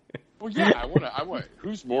 Well, yeah, I want.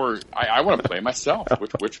 Who's more? I want to play myself.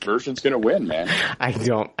 Which version's going to win, man? I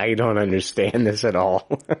don't understand this at all.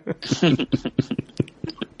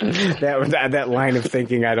 That line of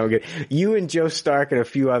thinking, I don't get. You and Joe Stark and a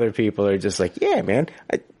few other people are just like, yeah, man.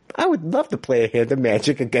 I would love to play a hand of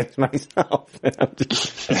Magic against myself.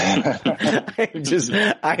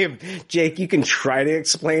 Jake, you can try to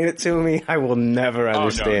explain it to me. I will never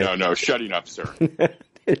understand. Oh, no, shutting up, sir.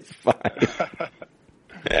 It's fine.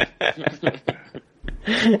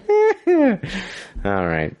 All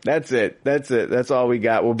right. That's it. That's all we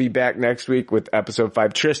got. We'll be back next week with episode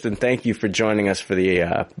 5. Tristan, thank you for joining us for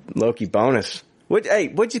the Loki bonus.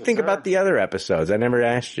 What'd you think about the other episodes? I never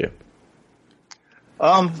asked you.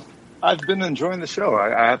 I've been enjoying the show.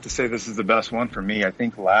 I have to say this is the best one for me. I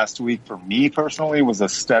think last week for me personally was a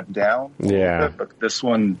step down. Yeah. But this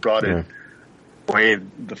one brought it way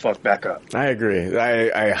the fuck back up. I agree.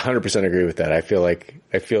 I 100% agree with that. I feel like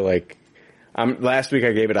last week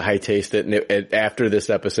I gave it a high taste, and it after this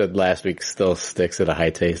episode last week still sticks at a high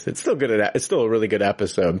taste. It's still good. It's still a really good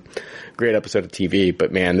episode. Great episode of TV,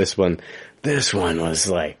 but man, this one was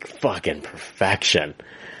like fucking perfection.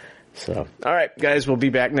 So, all right, guys, we'll be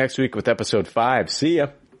back next week with episode 5. See ya.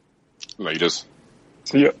 Latest.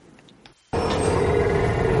 See ya.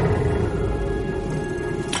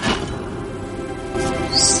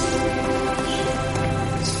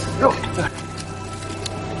 Oh,